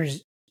 threw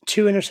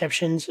 2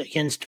 interceptions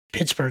against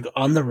Pittsburgh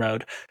on the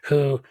road,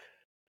 who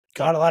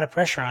got a lot of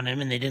pressure on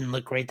him, and they didn't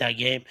look great that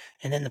game.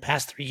 And then the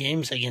past 3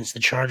 games against the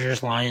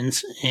Chargers,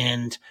 Lions,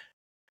 and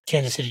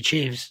Kansas City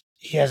Chiefs,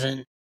 he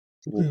hasn't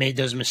made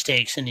those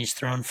mistakes, and he's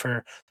thrown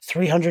for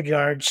 300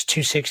 yards,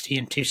 260,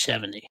 and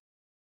 270.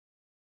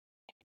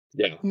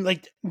 Yeah.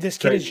 Like, this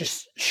kid has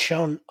just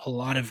shown a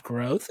lot of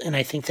growth, and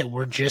I think that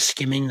we're just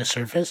skimming the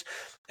surface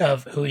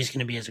of who he's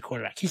going to be as a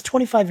quarterback. He's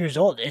 25 years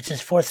old. It's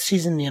his 4th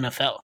season in the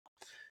NFL.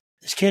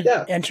 This kid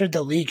entered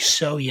the league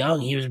so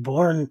young. He was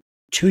born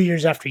 2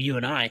 years after you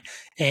and I,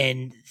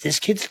 and this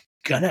kid's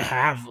going to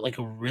have, like,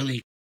 a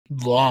really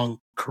long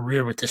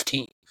career with this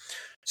team.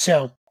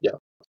 So,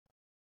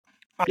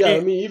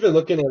 I mean, even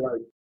looking at,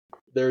 like,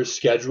 their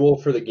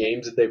schedule for the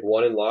games that they've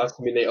won and lost,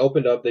 I mean, they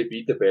opened up, they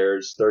beat the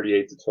Bears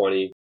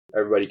 38-20.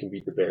 Everybody can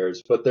beat the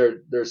Bears. But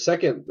their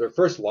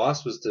first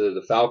loss was to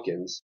the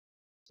Falcons,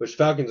 which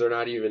Falcons are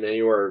not even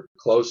anywhere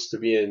close to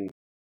being,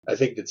 I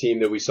think, the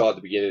team that we saw at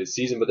the beginning of the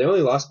season. But they only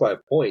lost by a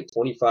point,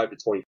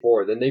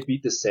 25-24. Then they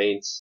beat the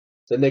Saints.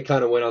 Then they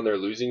kind of went on their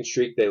losing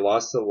streak. They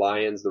lost to the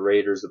Lions, the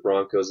Raiders, the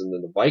Broncos, and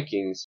then the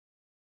Vikings.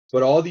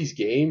 But all these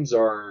games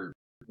are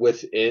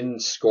within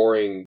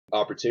scoring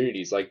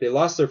opportunities. Like, they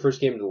lost their first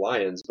game to the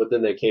Lions, but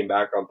then they came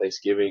back on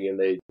Thanksgiving and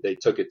they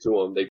took it to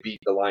them. They beat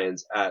the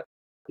Lions at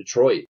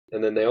Detroit.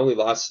 And then they only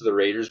lost to the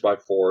Raiders by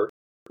 4,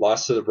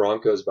 lost to the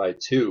Broncos by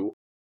 2.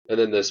 And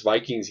then this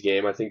Vikings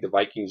game, I think the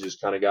Vikings just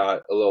kind of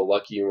got a little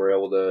lucky and were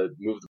able to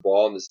move the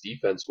ball in this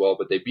defense well.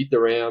 But they beat the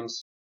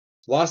Rams,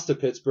 lost to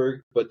Pittsburgh,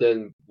 but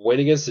then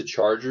win against the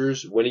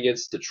Chargers, win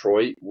against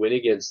Detroit, win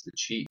against the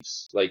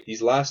Chiefs. Like,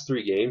 these last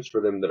 3 games for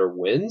them that are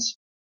wins,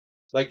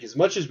 like, as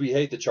much as we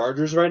hate the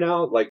Chargers right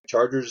now, like,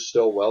 Chargers is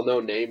still a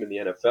well-known name in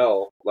the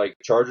NFL. Like,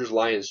 Chargers,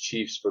 Lions,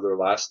 Chiefs for their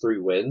last 3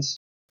 wins.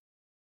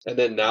 And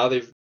then now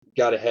they've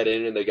got to head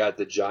in and they got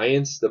the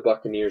Giants, the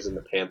Buccaneers, and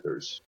the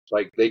Panthers.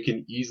 Like, they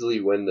can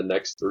easily win the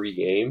next 3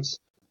 games.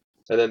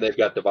 And then they've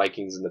got the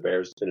Vikings and the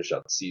Bears to finish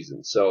out the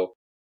season. So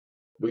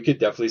we could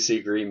definitely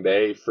see Green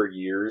Bay for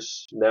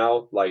years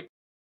now, like,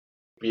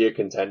 be a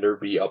contender,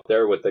 be up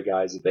there with the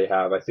guys that they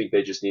have. I think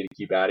they just need to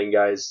keep adding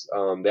guys.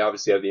 They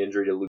obviously have the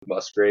injury to Luke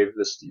Musgrave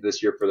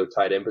this year for their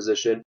tight end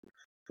position,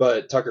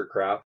 but Tucker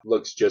Kraft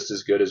looks just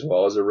as good as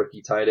well as a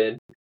rookie tight end.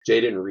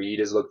 Jaden Reed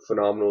has looked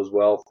phenomenal as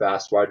well,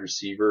 fast wide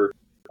receiver.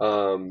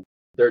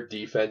 Their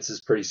defense is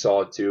pretty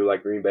solid too.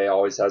 Like, Green Bay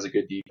always has a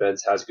good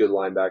defense, has good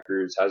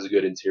linebackers, has a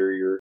good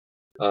interior.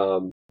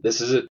 This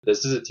is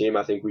a team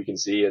I think we can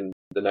see in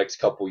the next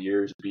couple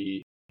years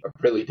be a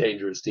really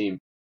dangerous team.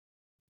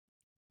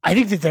 I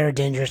think that they're a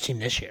dangerous team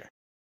this year,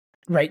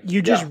 right?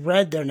 You just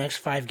read their next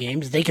 5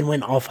 games. They can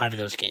win all 5 of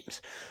those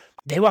games.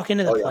 They walk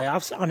into the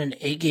playoffs on an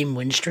 8-game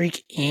win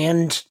streak,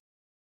 and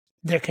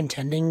they're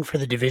contending for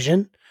the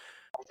division.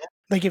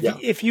 Like,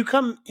 if you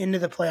come into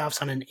the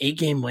playoffs on an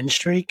 8-game win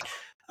streak,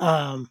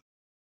 that's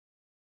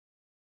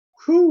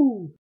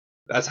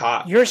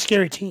hot. You're a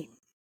scary team,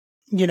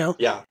 you know?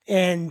 Yeah.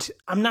 And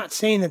I'm not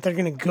saying that they're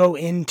going to go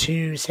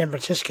into San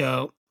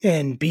Francisco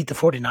and beat the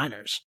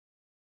 49ers.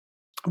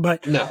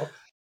 But no.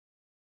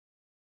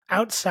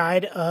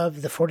 Outside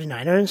of the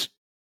 49ers,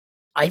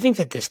 I think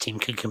that this team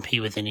could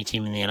compete with any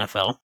team in the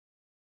NFL.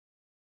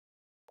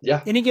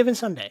 Yeah. Any given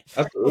Sunday.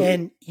 Absolutely.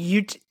 And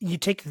you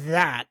take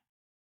that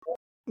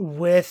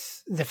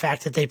with the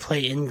fact that they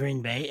play in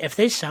Green Bay. If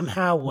they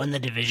somehow won the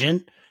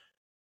division,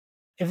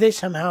 if they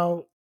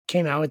somehow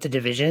came out with the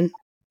division,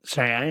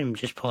 sorry, I am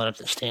just pulling up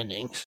the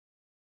standings.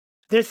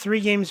 They're 3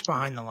 games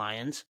behind the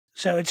Lions,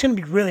 so it's going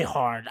to be really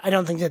hard. I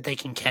don't think that they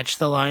can catch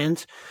the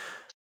Lions.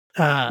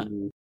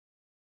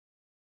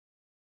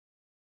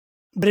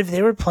 But if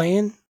they were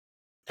playing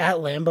at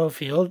Lambeau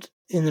Field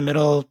in the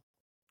middle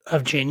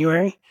of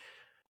January,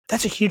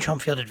 that's a huge home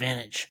field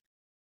advantage.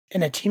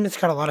 And a team that's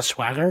got a lot of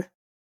swagger,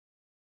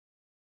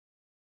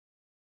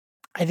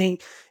 I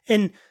think,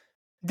 and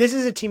this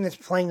is a team that's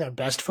playing their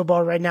best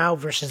football right now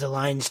versus the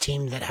Lions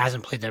team that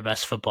hasn't played their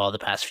best football the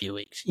past few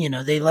weeks. You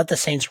know, they let the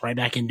Saints right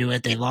back into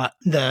it. They let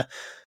the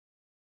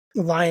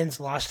Lions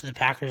lost to the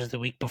Packers the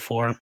week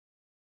before,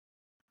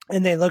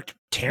 and they looked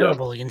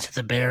terrible against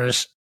the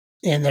Bears,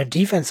 and their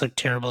defense looked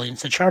terrible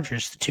against the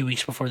Chargers the 2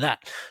 weeks before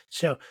that.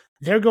 So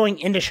they're going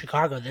into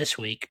Chicago this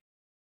week.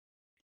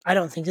 I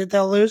don't think that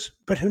they'll lose,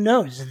 but who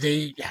knows?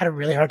 They had a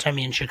really hard time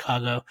in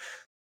Chicago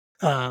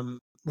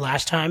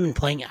last time, and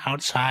playing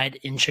outside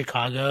in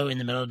Chicago in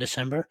the middle of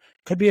December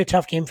could be a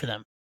tough game for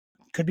them.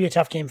 Could be a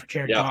tough game for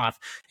Jared Goff.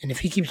 And if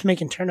he keeps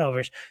making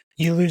turnovers,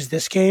 you lose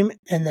this game,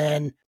 and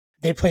then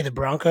they play the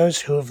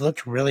Broncos, who have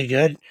looked really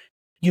good.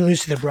 You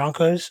lose to the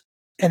Broncos,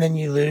 and then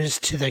you lose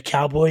to the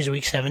Cowboys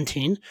week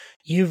 17.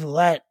 You've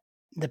let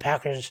the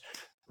Packers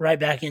right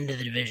back into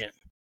the division.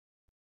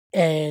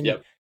 And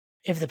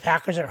if the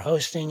Packers are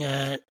hosting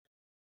a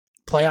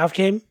playoff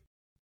game,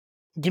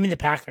 give me the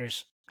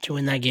Packers to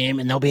win that game,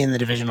 and they'll be in the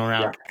divisional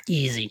round.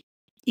 Yeah.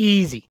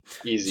 Easy.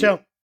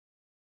 So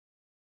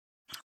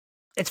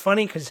it's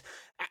funny because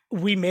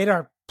we made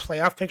our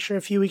playoff picture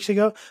a few weeks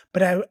ago,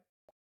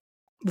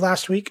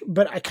 last week,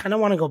 but I kind of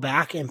want to go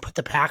back and put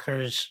the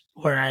Packers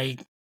where I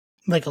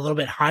like a little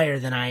bit higher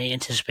than I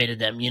anticipated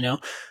them, you know?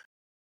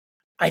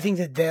 I think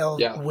that they'll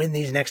win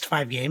these next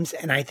 5 games,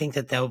 and I think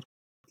that they'll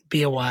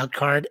be a wild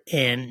card,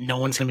 and no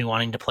one's going to be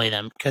wanting to play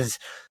them because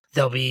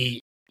they'll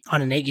be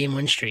on an 8-game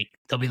win streak.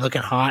 They'll be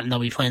looking hot, and they'll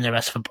be playing their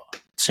best football.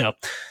 So,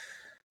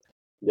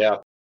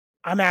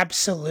 I'm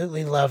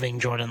absolutely loving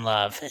Jordan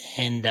Love,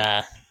 and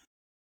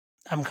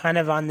I'm kind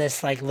of on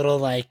this like little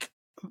like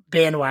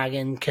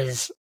bandwagon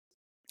because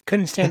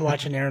couldn't stand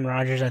watching Aaron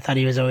Rodgers. I thought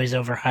he was always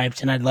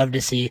overhyped, and I'd love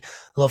to see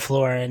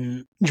LaFleur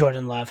and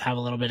Jordan Love have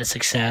a little bit of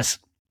success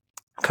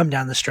come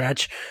down the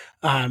stretch,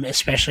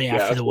 especially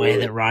after the way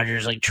that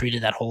Rodgers like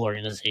treated that whole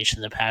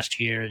organization the past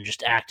year and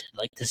just acted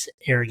like this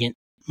arrogant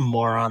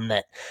moron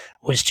that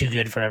was too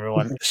good for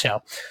everyone.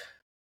 So,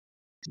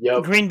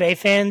 Green Bay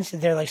fans,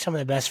 they're like some of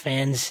the best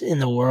fans in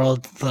the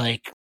world.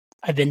 Like,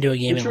 I've been to a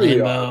game in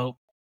Lambeau.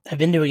 I've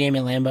been to a game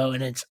in Lambeau,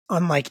 and it's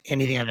unlike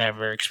anything I've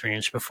ever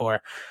experienced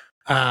before.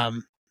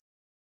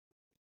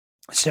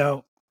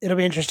 So it'll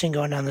be interesting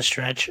going down the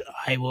stretch.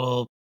 I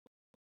will,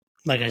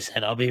 like I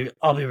said, I'll be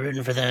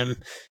rooting for them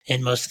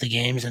in most of the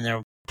games, and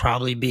there'll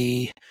probably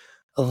be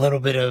a little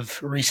bit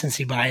of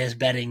recency bias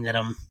betting that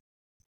I'm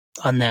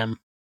on them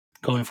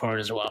going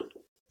forward as well.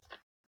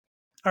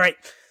 All right.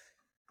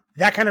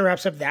 That kind of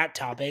wraps up that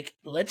topic.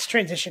 Let's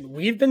transition.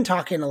 We've been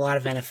talking a lot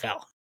of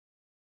NFL,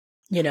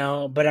 you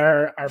know, but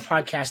our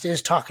podcast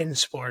is talking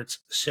sports.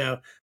 So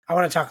I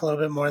want to talk a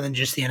little bit more than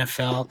just the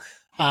NFL.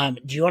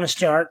 Do you want to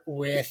start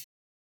with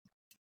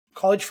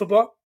college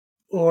football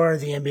or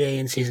the NBA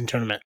in-season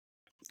tournament?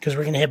 Because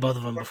we're going to hit both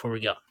of them before we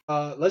go.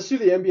 Let's do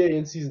the NBA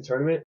in-season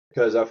tournament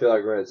because I feel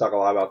like we're going to talk a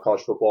lot about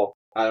college football.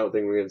 I don't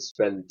think we're going to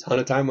spend a ton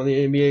of time on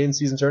the NBA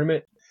in-season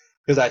tournament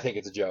because I think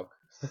it's a joke.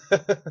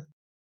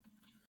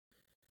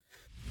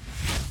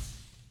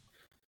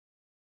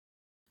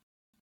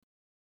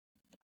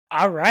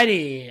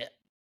 Alrighty.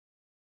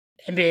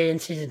 NBA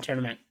in-season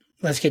tournament.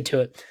 Let's get to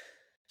it.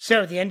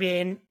 So the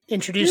NBA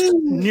introduced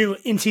new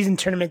in-season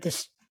tournament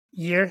this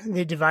year.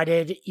 They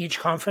divided each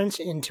conference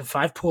into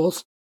 5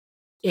 pools,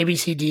 A, B,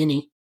 C, D, and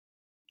E.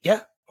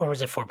 Yeah? Or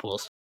was it 4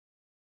 pools?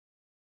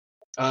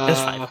 It was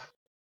 5.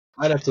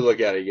 I'd have to look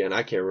at it again.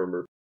 I can't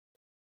remember.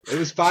 It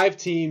was 5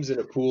 teams in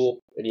a pool,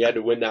 and you had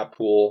to win that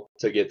pool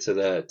to get to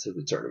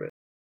the tournament.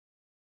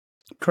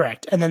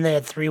 Correct. And then they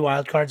had 3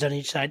 wild cards on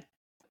each side?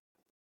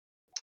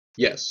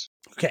 Yes.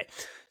 Okay.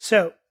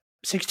 So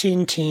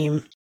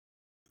 16-team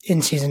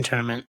in-season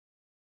tournament.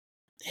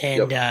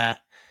 And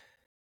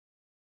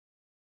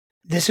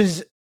this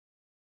is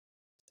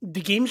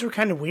the games were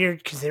kind of weird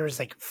because there was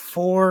like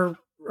 4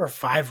 or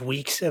 5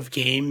 weeks of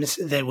games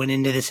that went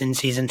into this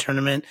in-season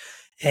tournament,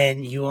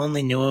 and you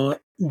only knew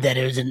that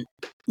it was an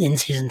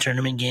in-season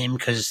tournament game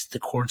because the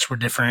courts were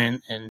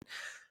different. And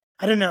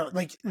I don't know,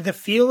 like the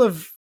feel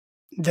of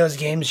those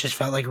games just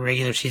felt like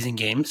regular season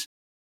games.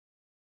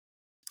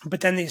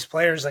 But then these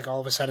players, like all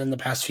of a sudden, the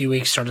past few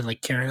weeks started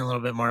like caring a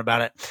little bit more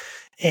about it.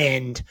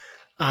 And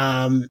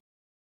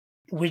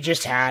we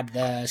just had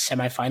the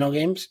semifinal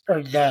games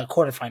or the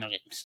quarterfinal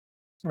games,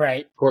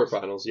 right?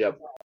 Quarterfinals, yep.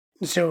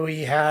 So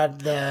we had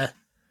the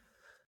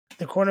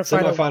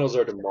quarterfinal. Semifinals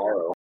are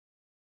tomorrow.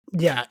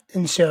 Yeah,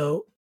 and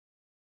so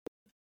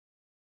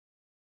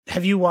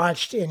have you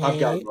watched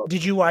any?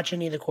 Did you watch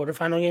any of the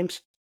quarterfinal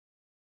games?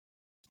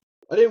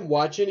 I didn't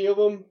watch any of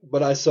them,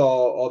 but I saw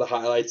all the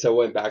highlights. I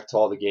went back to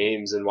all the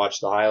games and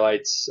watched the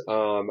highlights.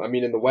 I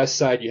mean, in the West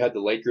side, you had the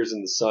Lakers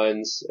and the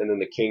Suns, and then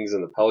the Kings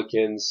and the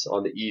Pelicans.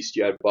 On the East,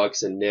 you had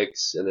Bucks and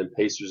Knicks, and then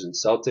Pacers and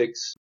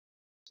Celtics.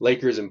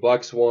 Lakers and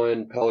Bucks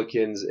won,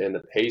 Pelicans and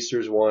the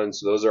Pacers won.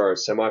 So those are our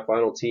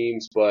semifinal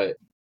teams. But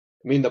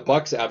I mean, the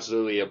Bucks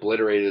absolutely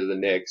obliterated the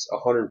Knicks,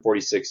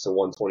 146 to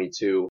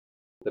 122.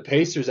 The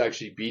Pacers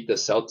actually beat the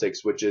Celtics,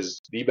 which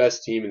is the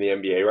best team in the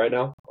NBA right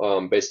now,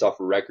 based off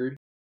of record.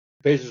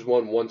 Pacers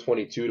won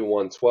 122 to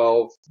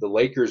 112. The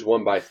Lakers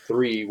won by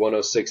 3,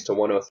 106 to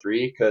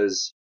 103,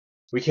 because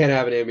we can't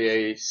have an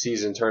NBA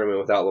season tournament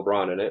without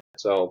LeBron in it.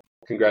 So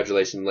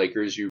congratulations,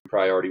 Lakers. You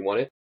probably already won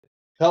it.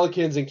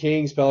 Pelicans and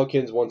Kings.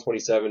 Pelicans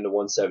 127 to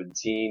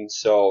 117.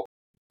 So,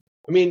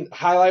 I mean,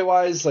 highlight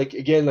wise, like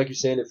again, like you're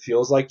saying, it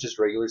feels like just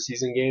regular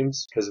season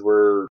games because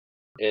we're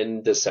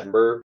in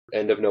December,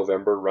 end of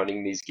November,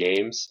 running these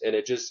games, and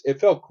it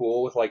felt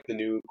cool with like the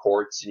new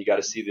courts, and you got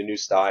to see the new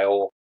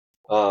style,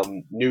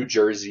 new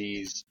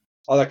jerseys,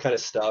 all that kind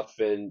of stuff,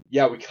 and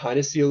yeah, we kind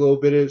of see a little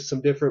bit of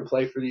some different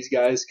play for these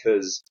guys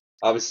because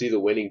obviously the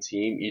winning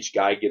team, each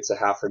guy gets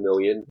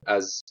 $500,000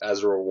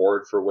 as a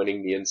reward for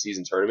winning the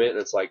in-season tournament, and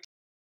it's like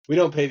we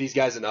don't pay these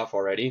guys enough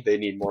already. They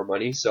need more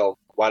money. So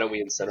why don't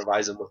we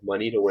incentivize them with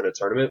money to win a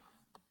tournament?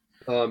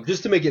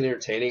 Just to make it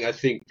entertaining, I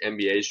think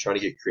NBA is trying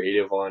to get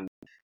creative on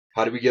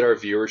how do we get our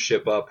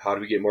viewership up? How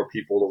do we get more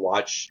people to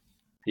watch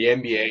the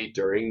NBA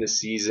during the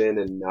season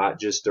and not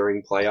just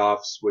during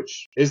playoffs,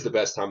 which is the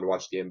best time to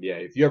watch the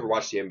NBA. If you ever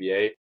watch the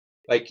NBA,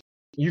 like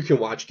you can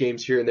watch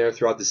games here and there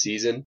throughout the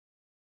season.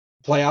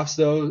 Playoffs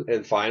though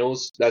and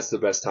finals, that's the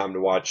best time to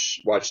watch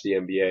the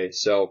NBA.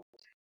 So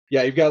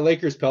yeah, you've got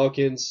Lakers,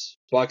 Pelicans,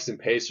 Bucks, and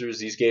Pacers.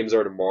 These games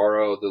are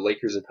tomorrow. The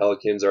Lakers and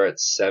Pelicans are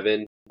at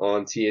 7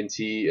 on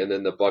TNT, and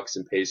then the Bucks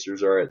and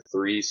Pacers are at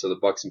 3. So the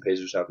Bucks and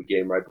Pacers have a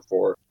game right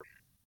before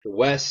the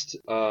West.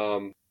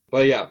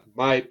 But yeah,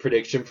 my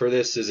prediction for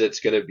this is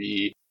it's gonna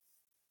be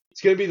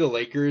the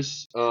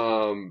Lakers.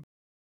 And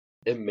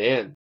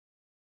man,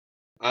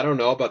 I don't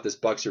know about this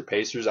Bucks or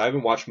Pacers. I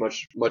haven't watched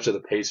much of the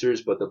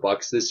Pacers, but the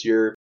Bucks this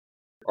year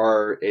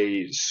are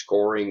a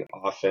scoring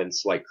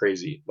offense like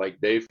crazy. Like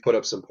they've put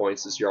up some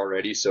points this year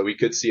already, so we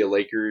could see a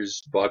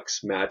Lakers Bucks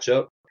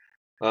matchup.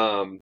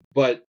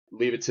 But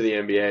leave it to the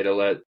NBA to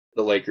let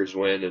the Lakers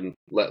win and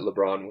let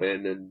LeBron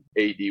win and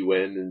AD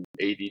win, and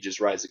AD just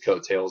rides the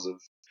coattails of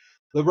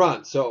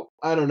LeBron. So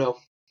I don't know.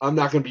 I'm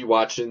not going to be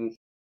watching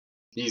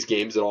these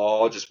games at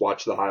all. I'll just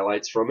watch the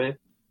highlights from it,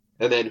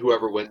 and then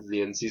whoever wins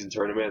the in-season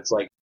tournament, it's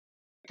like,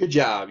 good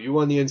job, you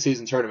won the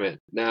in-season tournament.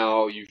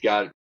 Now you've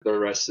got the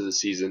rest of the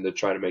season to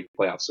try to make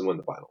the playoffs and win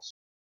the finals.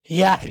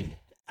 Yeah,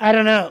 I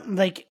don't know.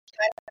 Like,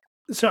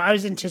 so I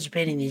was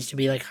anticipating these to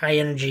be like high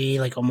energy,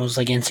 like almost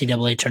like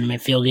NCAA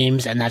tournament field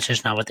games, and that's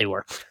just not what they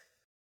were.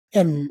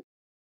 And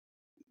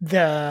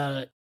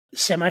the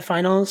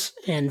semifinals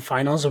and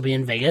finals will be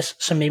in Vegas,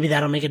 so maybe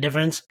that'll make a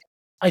difference.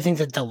 I think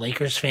that the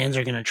Lakers fans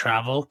are going to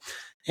travel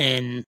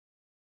and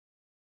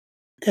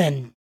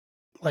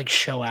like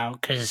show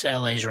out because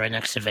LA is right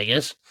next to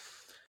Vegas.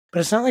 But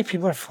it's not like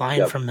people are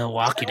flying from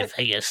Milwaukee to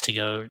Vegas to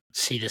go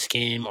see this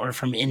game, or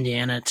from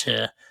Indiana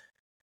to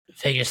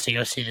Vegas to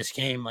go see this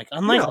game. Like,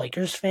 unlike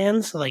Lakers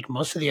fans, like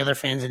most of the other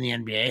fans in the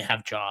NBA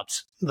have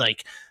jobs,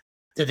 like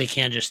that they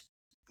can't just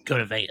go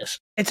to Vegas.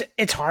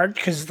 It's hard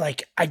because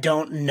like I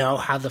don't know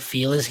how the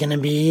feel is going to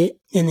be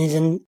in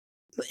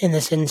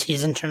this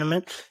in-season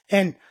tournament.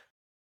 And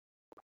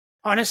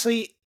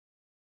honestly,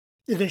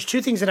 there's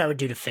two things that I would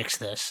do to fix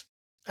this.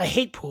 I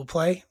hate pool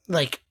play.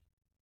 Like,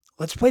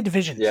 let's play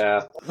divisions.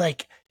 Yeah.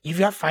 Like, you've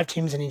got 5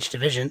 teams in each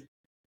division.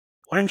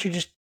 Why don't you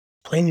just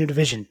play in your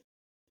division?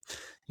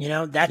 You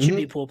know, that should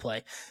be pool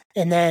play.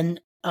 And then,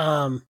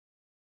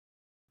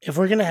 if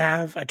we're going to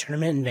have a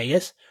tournament in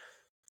Vegas,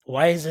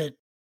 why is it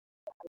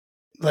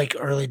like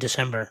early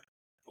December?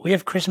 We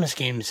have Christmas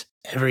games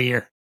every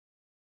year,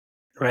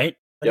 right?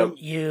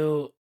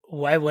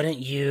 Why wouldn't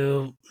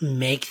you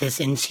make this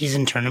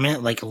in-season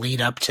tournament like lead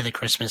up to the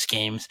Christmas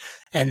games,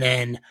 and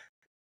then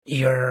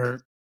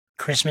your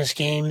Christmas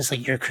games,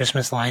 like your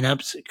Christmas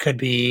lineups, could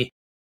be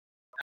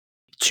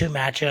 2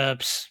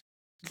 matchups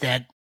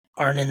that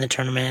aren't in the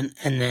tournament,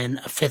 and then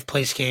a 5th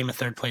place game, a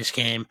 3rd place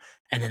game,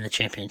 and then the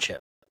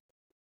championship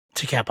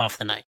to cap off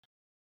the night.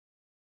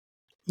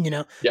 You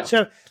know? Yeah.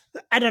 So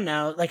I don't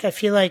know. Like, I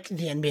feel like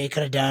the NBA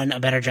could have done a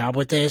better job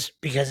with this,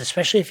 because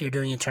especially if you're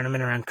doing a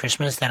tournament around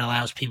Christmas, that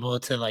allows people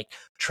to like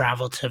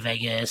travel to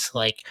Vegas,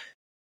 like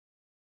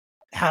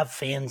have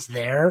fans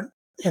there,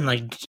 and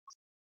like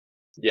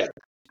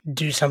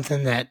do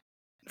something that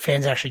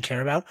fans actually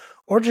care about,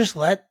 or just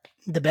let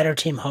the better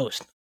team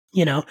host.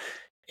 You know,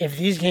 if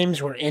these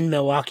games were in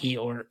Milwaukee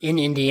or in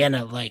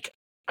Indiana, like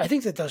I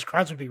think that those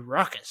crowds would be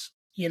raucous,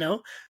 you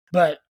know,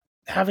 but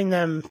having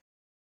them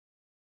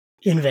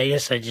in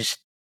Vegas, I guess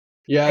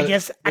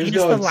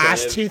the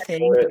last 2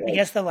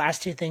 things, the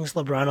last 2 things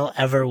LeBron will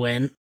ever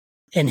win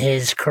in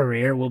his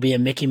career will be a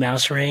Mickey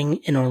Mouse ring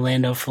in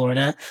Orlando,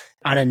 Florida,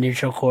 on a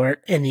neutral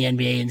court in the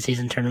NBA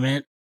in-season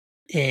tournament.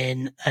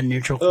 In a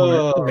neutral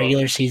court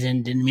regular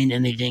season didn't mean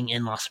anything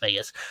in Las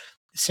Vegas.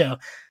 So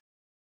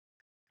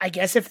I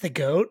guess if the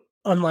GOAT,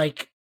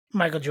 unlike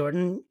Michael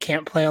Jordan,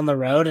 can't play on the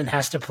road and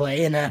has to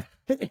play in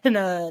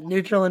a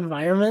neutral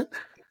environment,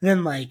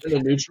 then like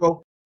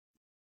neutral.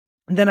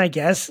 Then I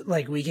guess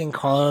like we can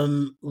call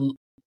him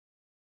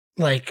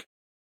like,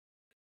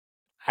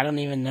 I don't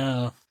even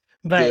know.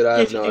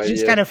 But dude, it's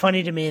just kind of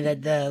funny to me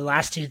that the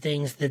last 2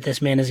 things that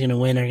this man is going to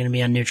win are going to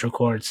be on neutral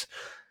courts.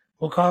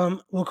 We'll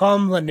call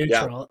him La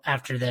Neutral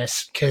after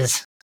this,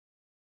 because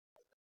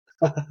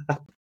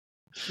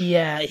he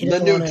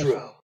doesn't want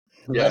to.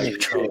 La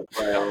Neutral.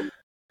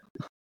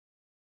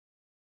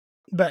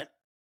 But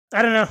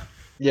I don't know.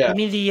 Yeah. Give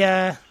me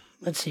the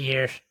let's see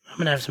here. I'm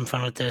going to have some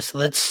fun with this.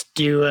 Let's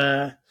do,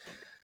 I'm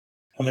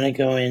going to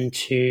go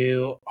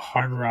into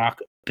Hard Rock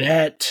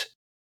Bet.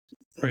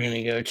 We're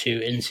going to go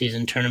to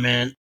in-season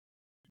tournament.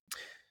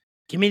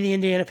 Give me the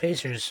Indiana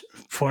Pacers,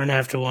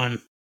 4.5 to 1. I'm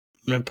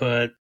going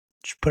to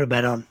put a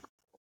bet on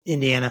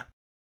Indiana.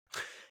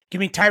 Give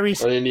me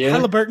Tyrese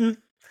Halliburton.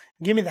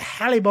 Give me the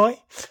Hally boy.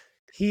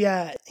 He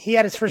had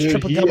his first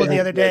triple-double the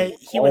other day.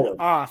 He went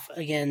off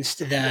against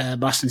the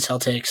Boston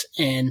Celtics.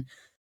 And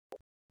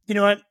you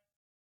know what?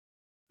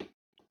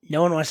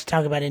 No one wants to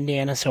talk about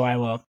Indiana, so I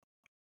will.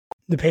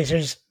 The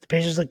Pacers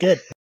look good.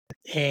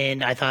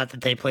 And I thought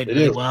that they played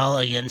really well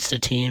against a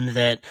team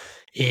that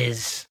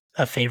is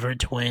a favorite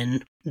to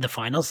win the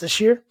finals this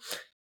year.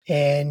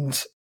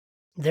 And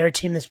they're a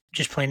team that's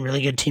just playing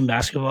really good team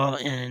basketball,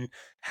 and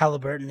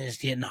Halliburton is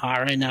getting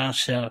hot right now.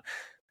 So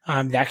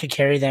that could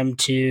carry them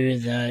to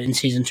the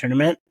in-season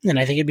tournament. And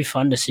I think it'd be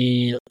fun to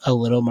see a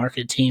little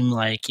market team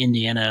like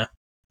Indiana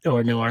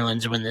or New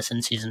Orleans win this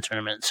in-season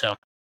tournament. So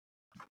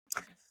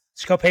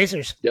let's go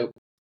Pacers. Yep.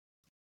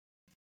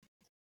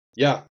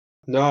 Yeah.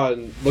 No,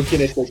 and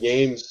looking at the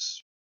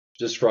games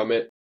just from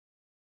it,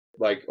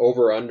 like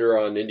over-under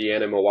on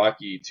Indiana,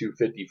 Milwaukee,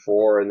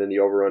 254, and then the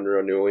over-under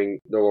on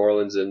New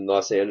Orleans and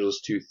Los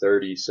Angeles,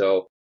 230.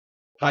 So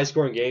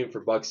high-scoring game for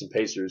Bucks and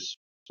Pacers.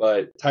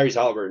 But Tyrese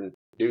Halliburton,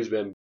 dude's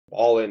been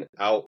balling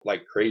out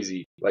like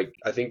crazy. Like,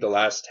 I think the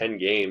last 10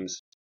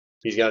 games,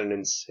 he's got an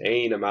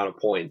insane amount of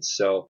points.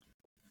 So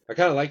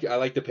I like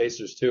the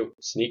Pacers too.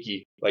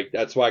 Sneaky. Like,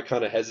 that's why I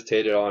kind of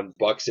hesitated on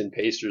Bucks and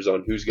Pacers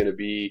on who's going to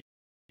be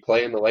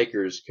playing the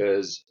Lakers,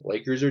 because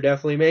Lakers are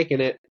definitely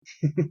making it.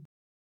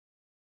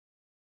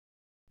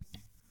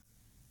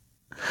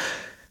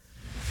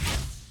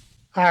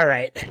 All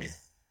right.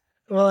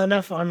 Well,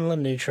 enough on the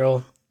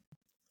neutral.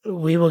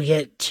 We will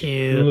get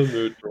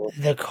to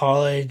the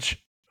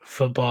college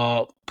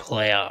football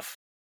playoff.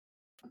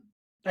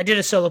 I did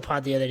a solo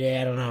pod the other day.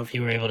 I don't know if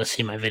you were able to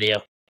see my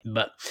video,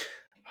 but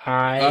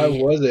I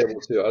was able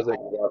to. I was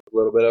able to watch a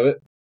little bit of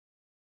it.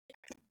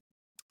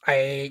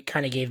 I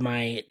kind of gave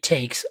my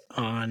takes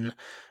on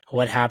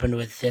what happened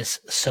with this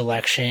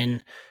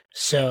selection.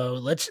 So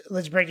let's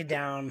break it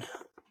down.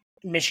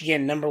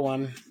 Michigan, number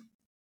 1.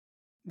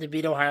 They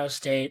beat Ohio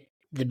State.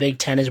 The Big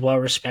Ten is well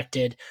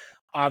respected.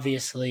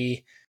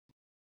 Obviously,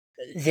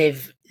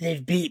 they've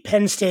beat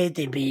Penn State.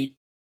 They beat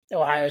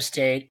Ohio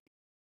State.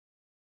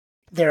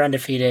 They're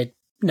undefeated.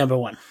 Number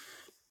 1.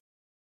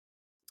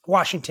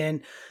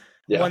 Washington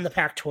won the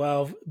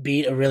Pac-12.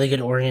 Beat a really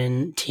good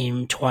Oregon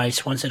team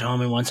twice, once at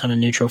home and once on a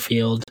neutral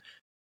field.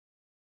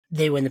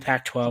 They win the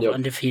Pac-12,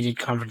 undefeated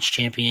conference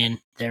champion.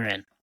 They're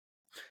in.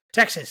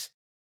 Texas,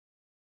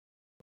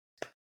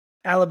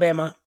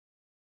 Alabama,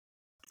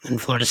 and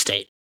Florida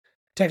State.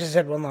 Texas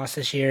had 1 loss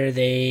this year.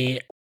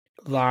 They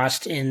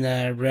lost in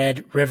the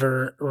Red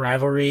River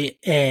rivalry,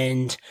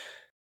 and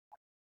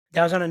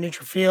that was on a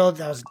neutral field.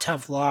 That was a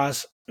tough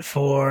loss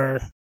for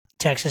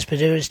Texas,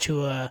 but it was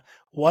to a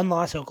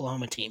 1-loss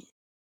Oklahoma team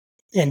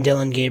and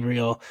Dylan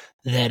Gabriel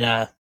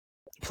that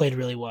played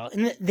really well.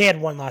 And they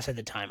had 1 loss at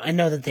the time. I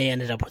know that they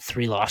ended up with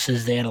 3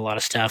 losses. They had a lot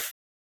of stuff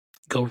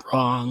go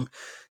wrong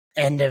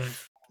end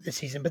of the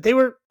season, but they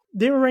were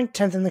ranked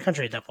 10th in the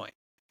country at that point.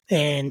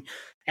 And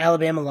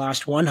Alabama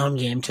lost 1 home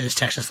game to this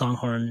Texas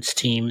Longhorns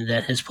team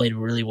that has played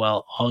really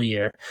well all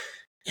year.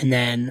 And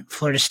then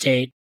Florida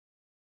State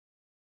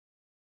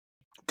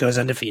goes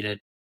undefeated,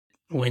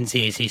 wins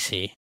the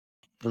ACC,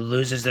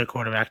 loses their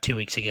quarterback 2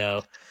 weeks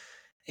ago,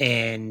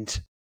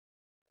 and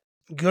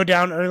go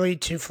down early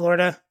to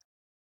Florida,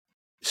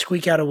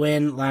 squeak out a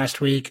win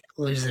last week,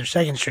 lose their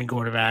second-string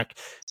quarterback.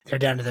 They're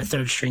down to their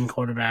third-string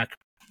quarterback,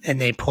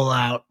 and they pull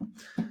out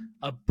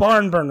a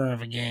barn burner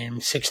of a game,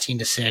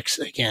 16-6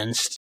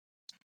 against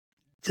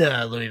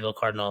the Louisville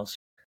Cardinals.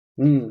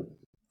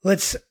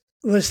 Let's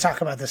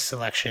talk about this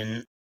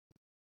selection.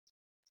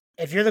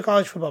 If you're the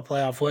college football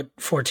playoff, what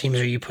 4 teams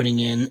are you putting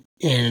in,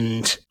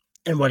 and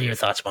what are your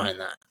thoughts behind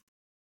that?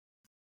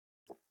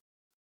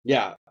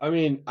 Yeah, I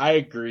mean, I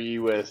agree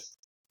with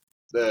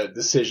the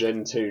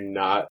decision to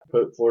not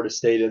put Florida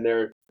State in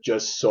there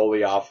just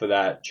solely off of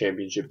that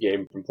championship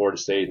game from Florida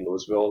State and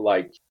Louisville.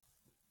 Like,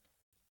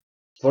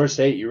 Florida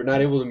State, you were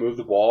not able to move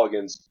the ball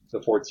against the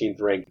 14th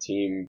ranked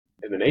team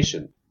in the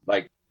nation.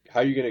 Like,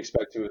 how are you going to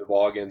expect to move the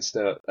ball against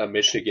a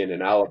Michigan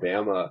and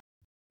Alabama,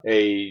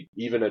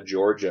 even a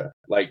Georgia?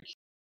 Like,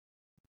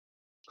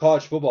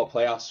 college football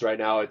playoffs right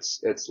now,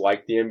 it's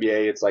like the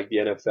NBA, it's like the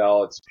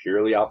NFL, it's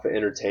purely off of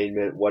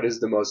entertainment. What is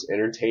the most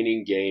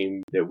entertaining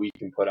game that we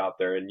can put out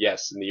there? And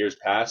yes, in the years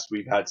past,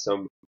 we've had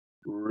some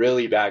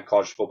really bad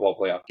college football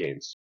playoff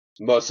games.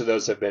 Most of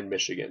those have been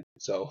Michigan,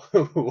 so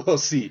we'll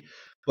see.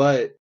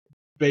 But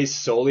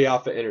based solely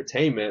off of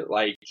entertainment,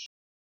 like,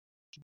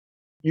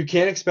 you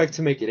can't expect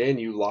to make it in.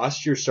 You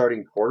lost your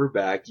starting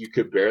quarterback. You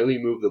could barely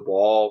move the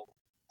ball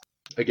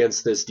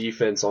against this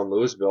defense on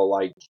Louisville.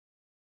 Like,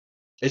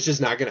 it's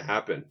just not going to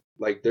happen.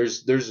 Like,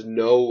 there's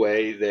no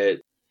way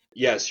that,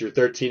 yes, you're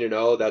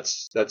 13-0.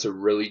 That's a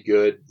really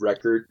good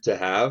record to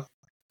have.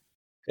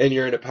 And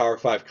you're in a Power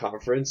 5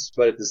 conference,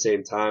 but at the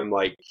same time,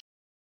 like,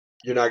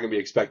 you're not going to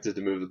be expected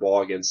to move the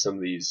ball against some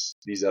of these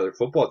other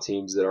football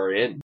teams that are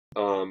in.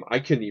 I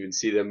couldn't even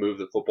see them move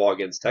the football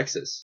against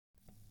Texas.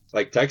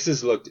 Like,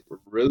 Texas looked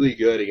really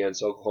good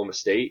against Oklahoma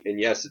State, and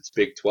yes, it's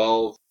Big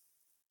 12.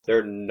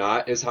 They're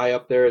not as high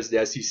up there as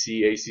the SEC,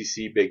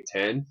 ACC, Big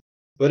 10,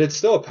 but it's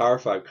still a Power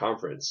 5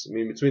 conference. I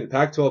mean, between the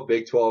Pac-12,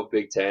 Big 12,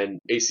 Big 10,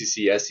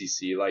 ACC,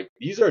 SEC, like,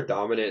 these are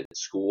dominant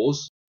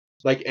schools.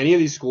 Like, any of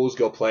these schools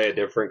go play a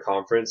different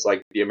conference,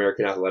 like the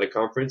American Athletic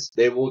Conference,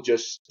 they will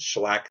just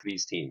shellac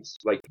these teams.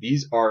 Like,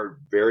 these are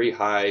very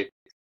high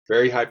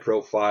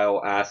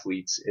profile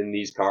athletes in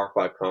these Power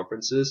 5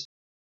 conferences.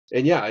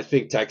 And yeah, I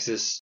think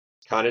Texas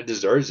kind of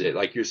deserves it.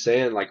 Like you're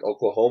saying, like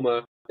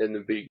Oklahoma in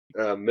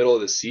the middle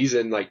of the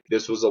season, like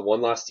this was a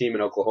one-loss team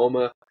in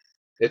Oklahoma.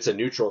 It's a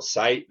neutral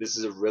site. This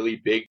is a really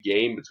big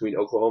game between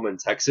Oklahoma and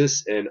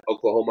Texas, and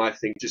Oklahoma, I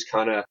think, just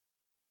kind of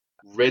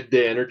rid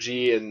the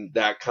energy and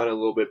that kind of a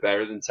little bit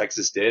better than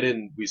Texas did,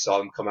 and we saw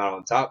them come out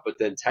on top. But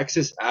then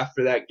Texas,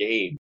 after that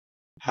game,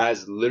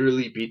 has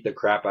literally beat the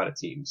crap out of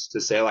teams to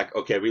say, like,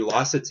 okay, we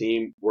lost a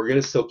team. We're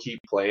going to still keep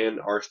playing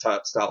our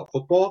style of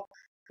football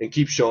and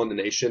keep showing the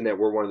nation that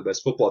we're one of the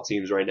best football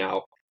teams right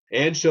now,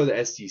 and show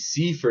the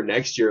SEC for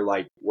next year,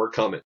 like, we're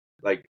coming.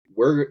 Like,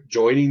 we're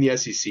joining the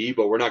SEC,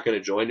 but we're not going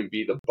to join and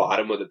be the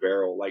bottom of the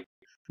barrel. Like,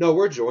 no,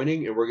 we're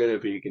joining and we're going to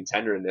be a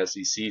contender in the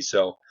SEC.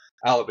 So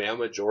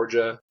Alabama,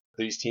 Georgia,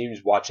 these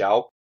teams, watch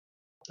out.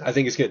 I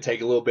think it's going to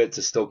take a little bit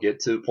to still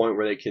get to the point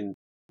where they can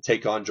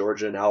take on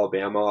Georgia and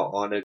Alabama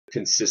on a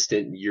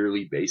consistent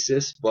yearly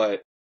basis,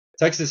 but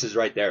Texas is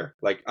right there.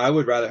 Like, I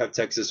would rather have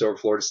Texas over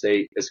Florida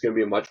State. It's going to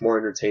be a much more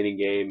entertaining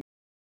game.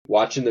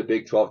 Watching the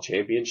Big 12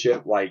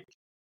 championship, like,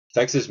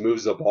 Texas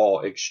moves the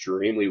ball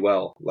extremely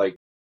well. Like,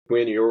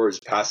 Quinn Ewers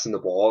passing the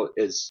ball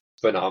is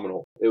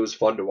phenomenal. It was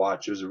fun to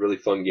watch. It was a really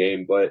fun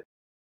game. But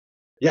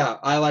yeah,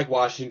 I like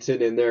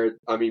Washington in there.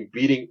 I mean,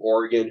 beating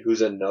Oregon,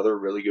 who's another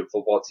really good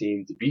football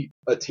team, to beat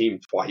a team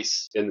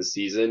twice in the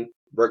season,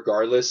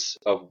 regardless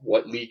of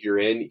what league you're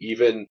in,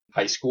 even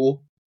high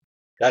school,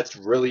 that's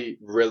really,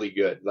 really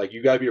good. Like,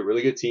 you got to be a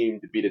really good team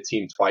to beat a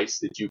team twice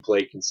that you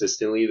play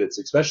consistently. That's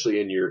especially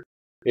in your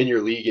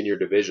league, in your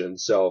division.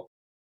 So,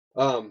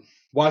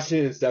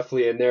 Washington is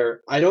definitely in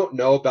there. I don't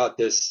know about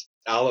this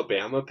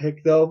Alabama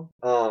pick though.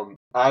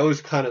 I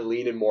was kind of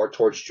leaning more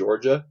towards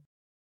Georgia,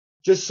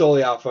 just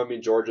solely off. I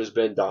mean, Georgia's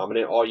been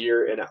dominant all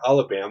year, and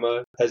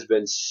Alabama has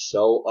been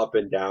so up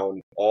and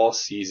down all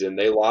season.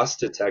 They lost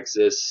to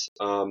Texas.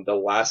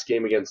 The last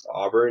game against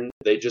Auburn,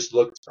 they just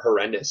looked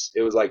horrendous.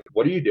 It was like,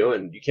 what are you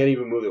doing? You can't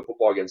even move the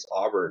football against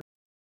Auburn.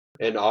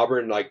 And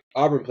Auburn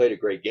played a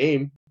great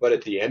game, but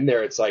at the end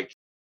there, it's like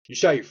you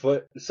shot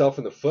yourself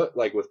in the foot,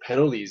 like, with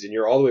penalties, and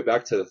you're all the way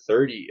back to the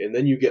 30, and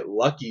then you get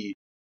lucky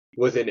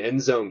with an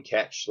end zone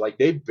catch. Like,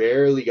 they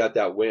barely got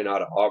that win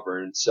out of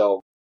Auburn. So,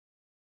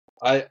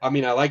 I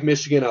mean, I like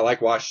Michigan, I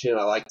like Washington,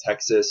 I like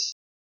Texas.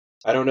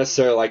 I don't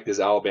necessarily like this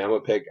Alabama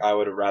pick. I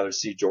would have rather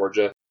see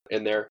Georgia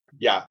in there.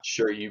 Yeah,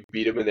 sure, you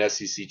beat them in the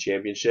SEC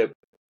championship,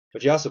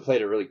 but you also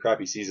played a really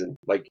crappy season.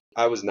 Like,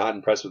 I was not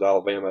impressed with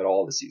Alabama at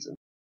all this season.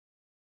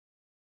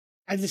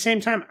 At the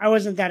same time, I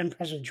wasn't that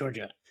impressed with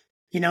Georgia.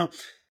 You know,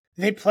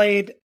 they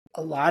played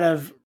a lot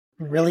of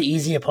really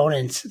easy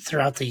opponents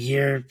throughout the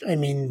year. I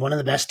mean, one of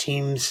the best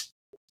teams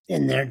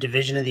in their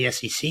division of the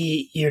SEC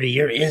year to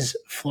year is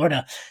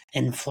Florida,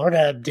 and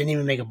Florida didn't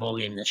even make a bowl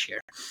game this year.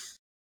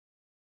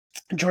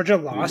 Georgia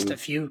lost a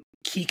few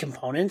key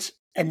components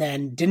and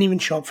then didn't even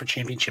show up for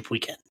championship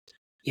weekend.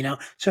 You know,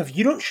 so if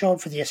you don't show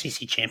up for the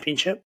SEC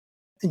championship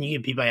and you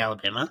get beat by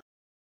Alabama,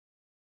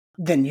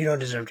 then you don't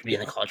deserve to be in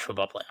the college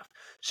football playoff.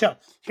 So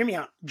hear me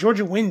out.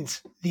 Georgia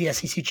wins the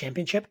SEC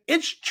championship.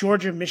 It's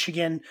Georgia,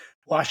 Michigan,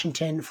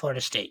 Washington,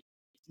 Florida State.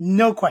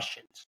 No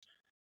questions.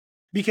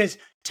 Because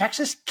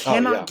Texas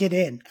cannot get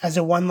in as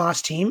a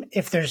one-loss team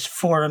if there's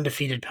 4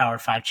 undefeated Power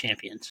 5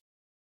 champions.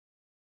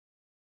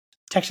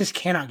 Texas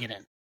cannot get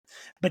in.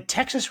 But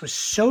Texas was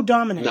so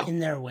dominant in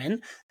their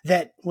win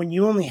that when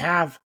you only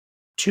have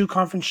 2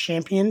 conference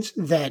champions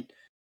that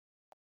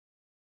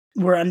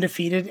were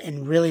undefeated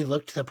and really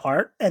looked the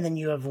part, and then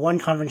you have 1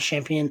 conference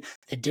champion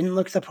that didn't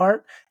look the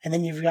part, and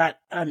then you've got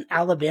an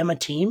Alabama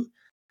team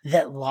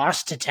that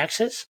lost to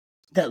Texas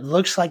that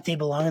looks like they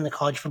belong in the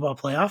college football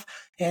playoff,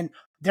 and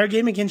their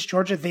game against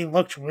Georgia, they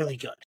looked really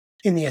good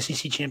in the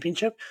SEC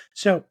championship.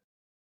 So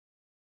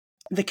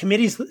the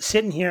committee's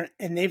sitting here,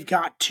 and they've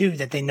got 2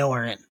 that they know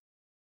are in.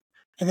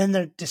 And then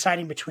they're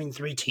deciding between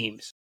 3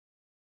 teams,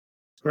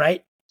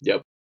 right?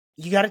 Yep.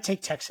 You got to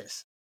take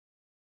Texas,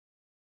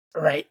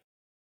 right?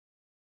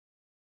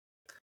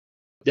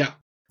 Yeah,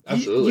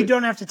 absolutely. You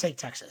don't have to take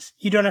Texas.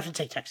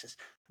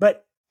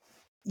 But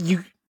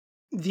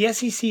the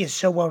SEC is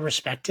so well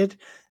respected.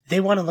 They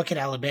want to look at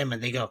Alabama.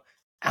 They go,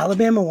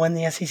 Alabama won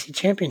the SEC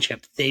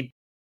championship. They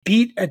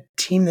beat a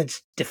team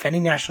that's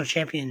defending national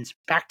champions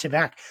back to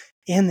back,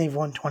 and they've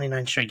won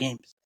 29 straight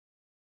games.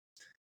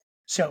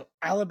 So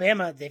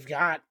Alabama, they've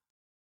got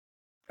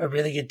a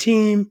really good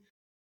team.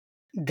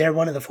 They're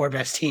one of the 4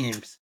 best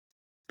teams.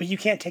 But you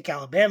can't take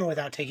Alabama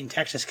without taking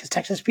Texas because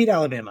Texas beat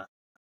Alabama.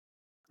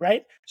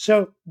 right?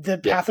 So the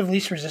path of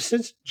least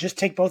resistance, just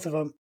take both of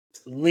them,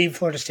 leave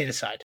Florida State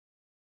aside.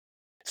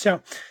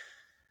 So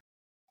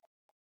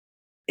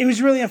it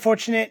was really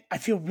unfortunate. I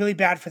feel really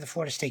bad for the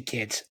Florida State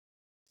kids.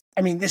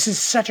 I mean, this is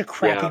such a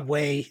crappy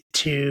way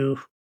to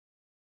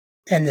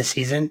end the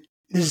season.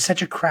 This is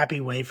such a crappy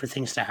way for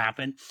things to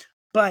happen.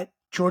 But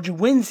Georgia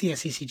wins the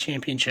SEC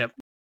championship.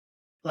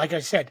 Like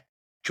I said,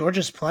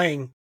 Georgia's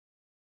playing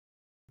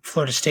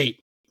Florida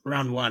State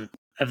round 1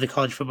 of the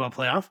college football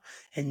playoff,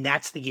 and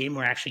that's the game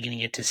we're actually going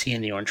to get to see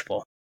in the Orange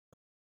Bowl.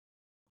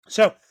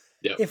 So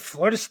if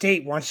Florida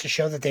State wants to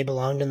show that they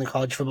belonged in the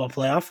college football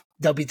playoff,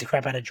 they'll beat the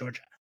crap out of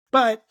Georgia.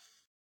 But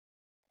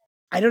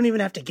I don't even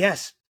have to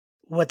guess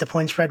what the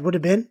point spread would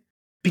have been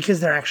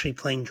because they're actually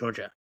playing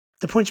Georgia.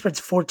 The point spread's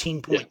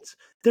 14 points.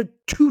 They're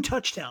 2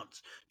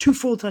 touchdowns, 2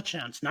 full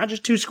touchdowns, not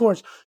just 2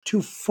 scores,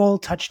 2 full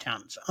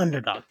touchdowns,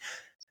 underdog,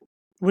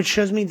 which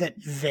shows me that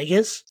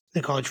Vegas,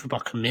 the college football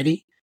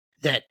committee,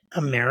 that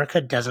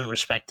America doesn't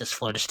respect this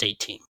Florida State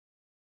team,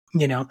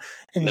 you know?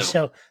 And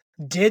so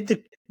did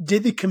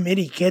the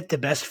committee get the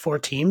best 4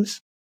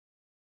 teams?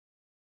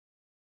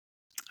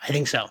 I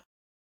think so.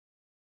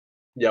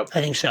 Yep.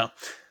 I think so.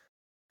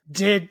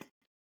 Did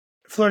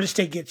Florida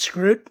State get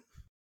screwed?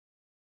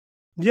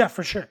 Yeah,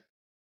 for sure.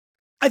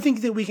 I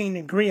think that we can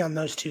agree on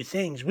those 2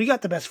 things. We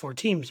got the best 4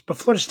 teams, but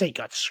Florida State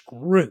got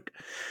screwed.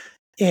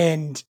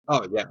 And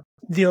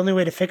the only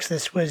way to fix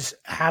this was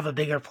have a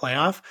bigger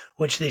playoff,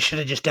 which they should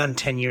have just done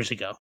 10 years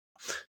ago.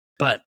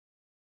 But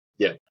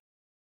yeah,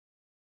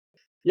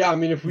 I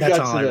mean, if we got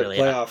to the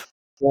playoff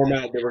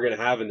format that we're going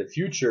to have in the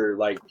future,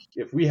 like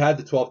if we had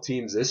the 12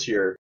 teams this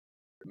year,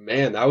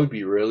 man, that would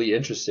be really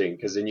interesting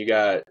because then you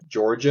got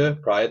Georgia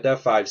probably at that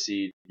 5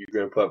 seed. You're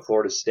going to put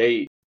Florida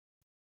State.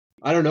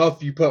 I don't know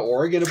if you put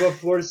Oregon above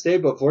Florida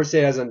State, but Florida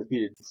State has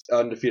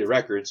undefeated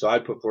record, so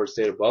I'd put Florida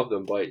State above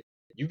them. But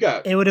you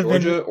got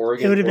Georgia,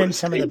 Oregon. It would have been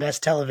some of the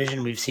best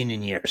television we've seen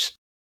in years.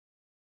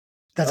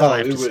 That's all I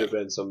have to say. It would have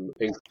been some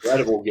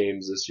incredible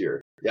games this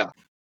year. Yeah.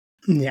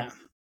 Yeah.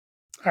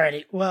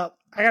 Alrighty. Well,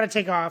 I got to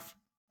take off.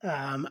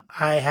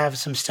 I have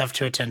some stuff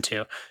to attend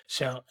to.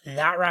 So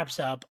that wraps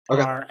up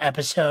our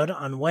episode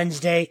on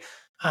Wednesday.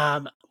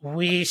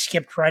 We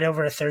skipped right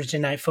over a Thursday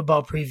night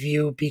football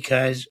preview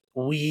because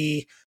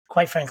we,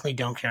 quite frankly,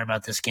 don't care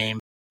about this game.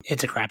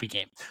 It's a crappy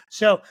game.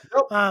 So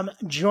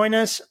join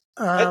us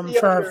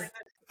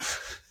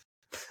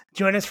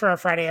join us for our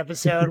Friday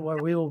episode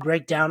where we will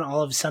break down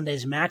all of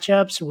Sunday's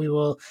matchups. We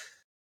will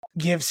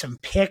give some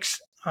picks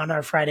on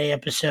our Friday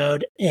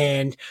episode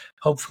and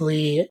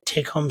hopefully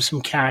take home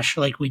some cash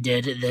like we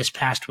did this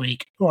past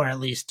week, or at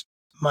least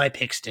my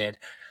picks did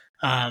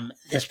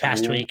this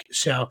past week.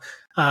 So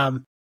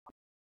come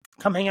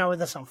hang out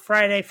with us on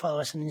Friday. Follow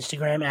us on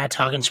Instagram at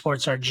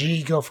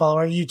TalkinSportsRG. Go follow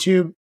our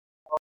YouTube.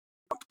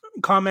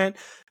 Comment,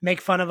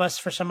 make fun of us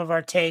for some of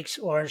our takes,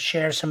 or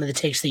share some of the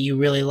takes that you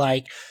really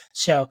like.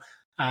 So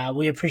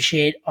we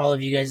appreciate all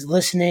of you guys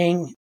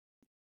listening.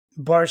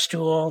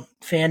 Barstool,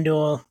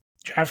 FanDuel,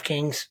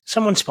 DraftKings,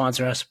 someone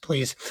sponsor us,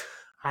 please.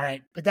 All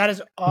right, but that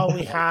is all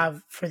we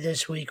have for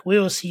this week. We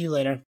will see you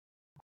later.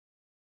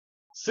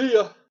 See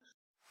ya.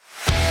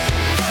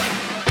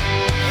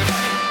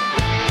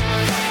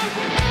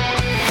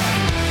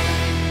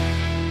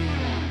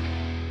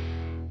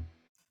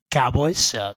 Cowboys suck.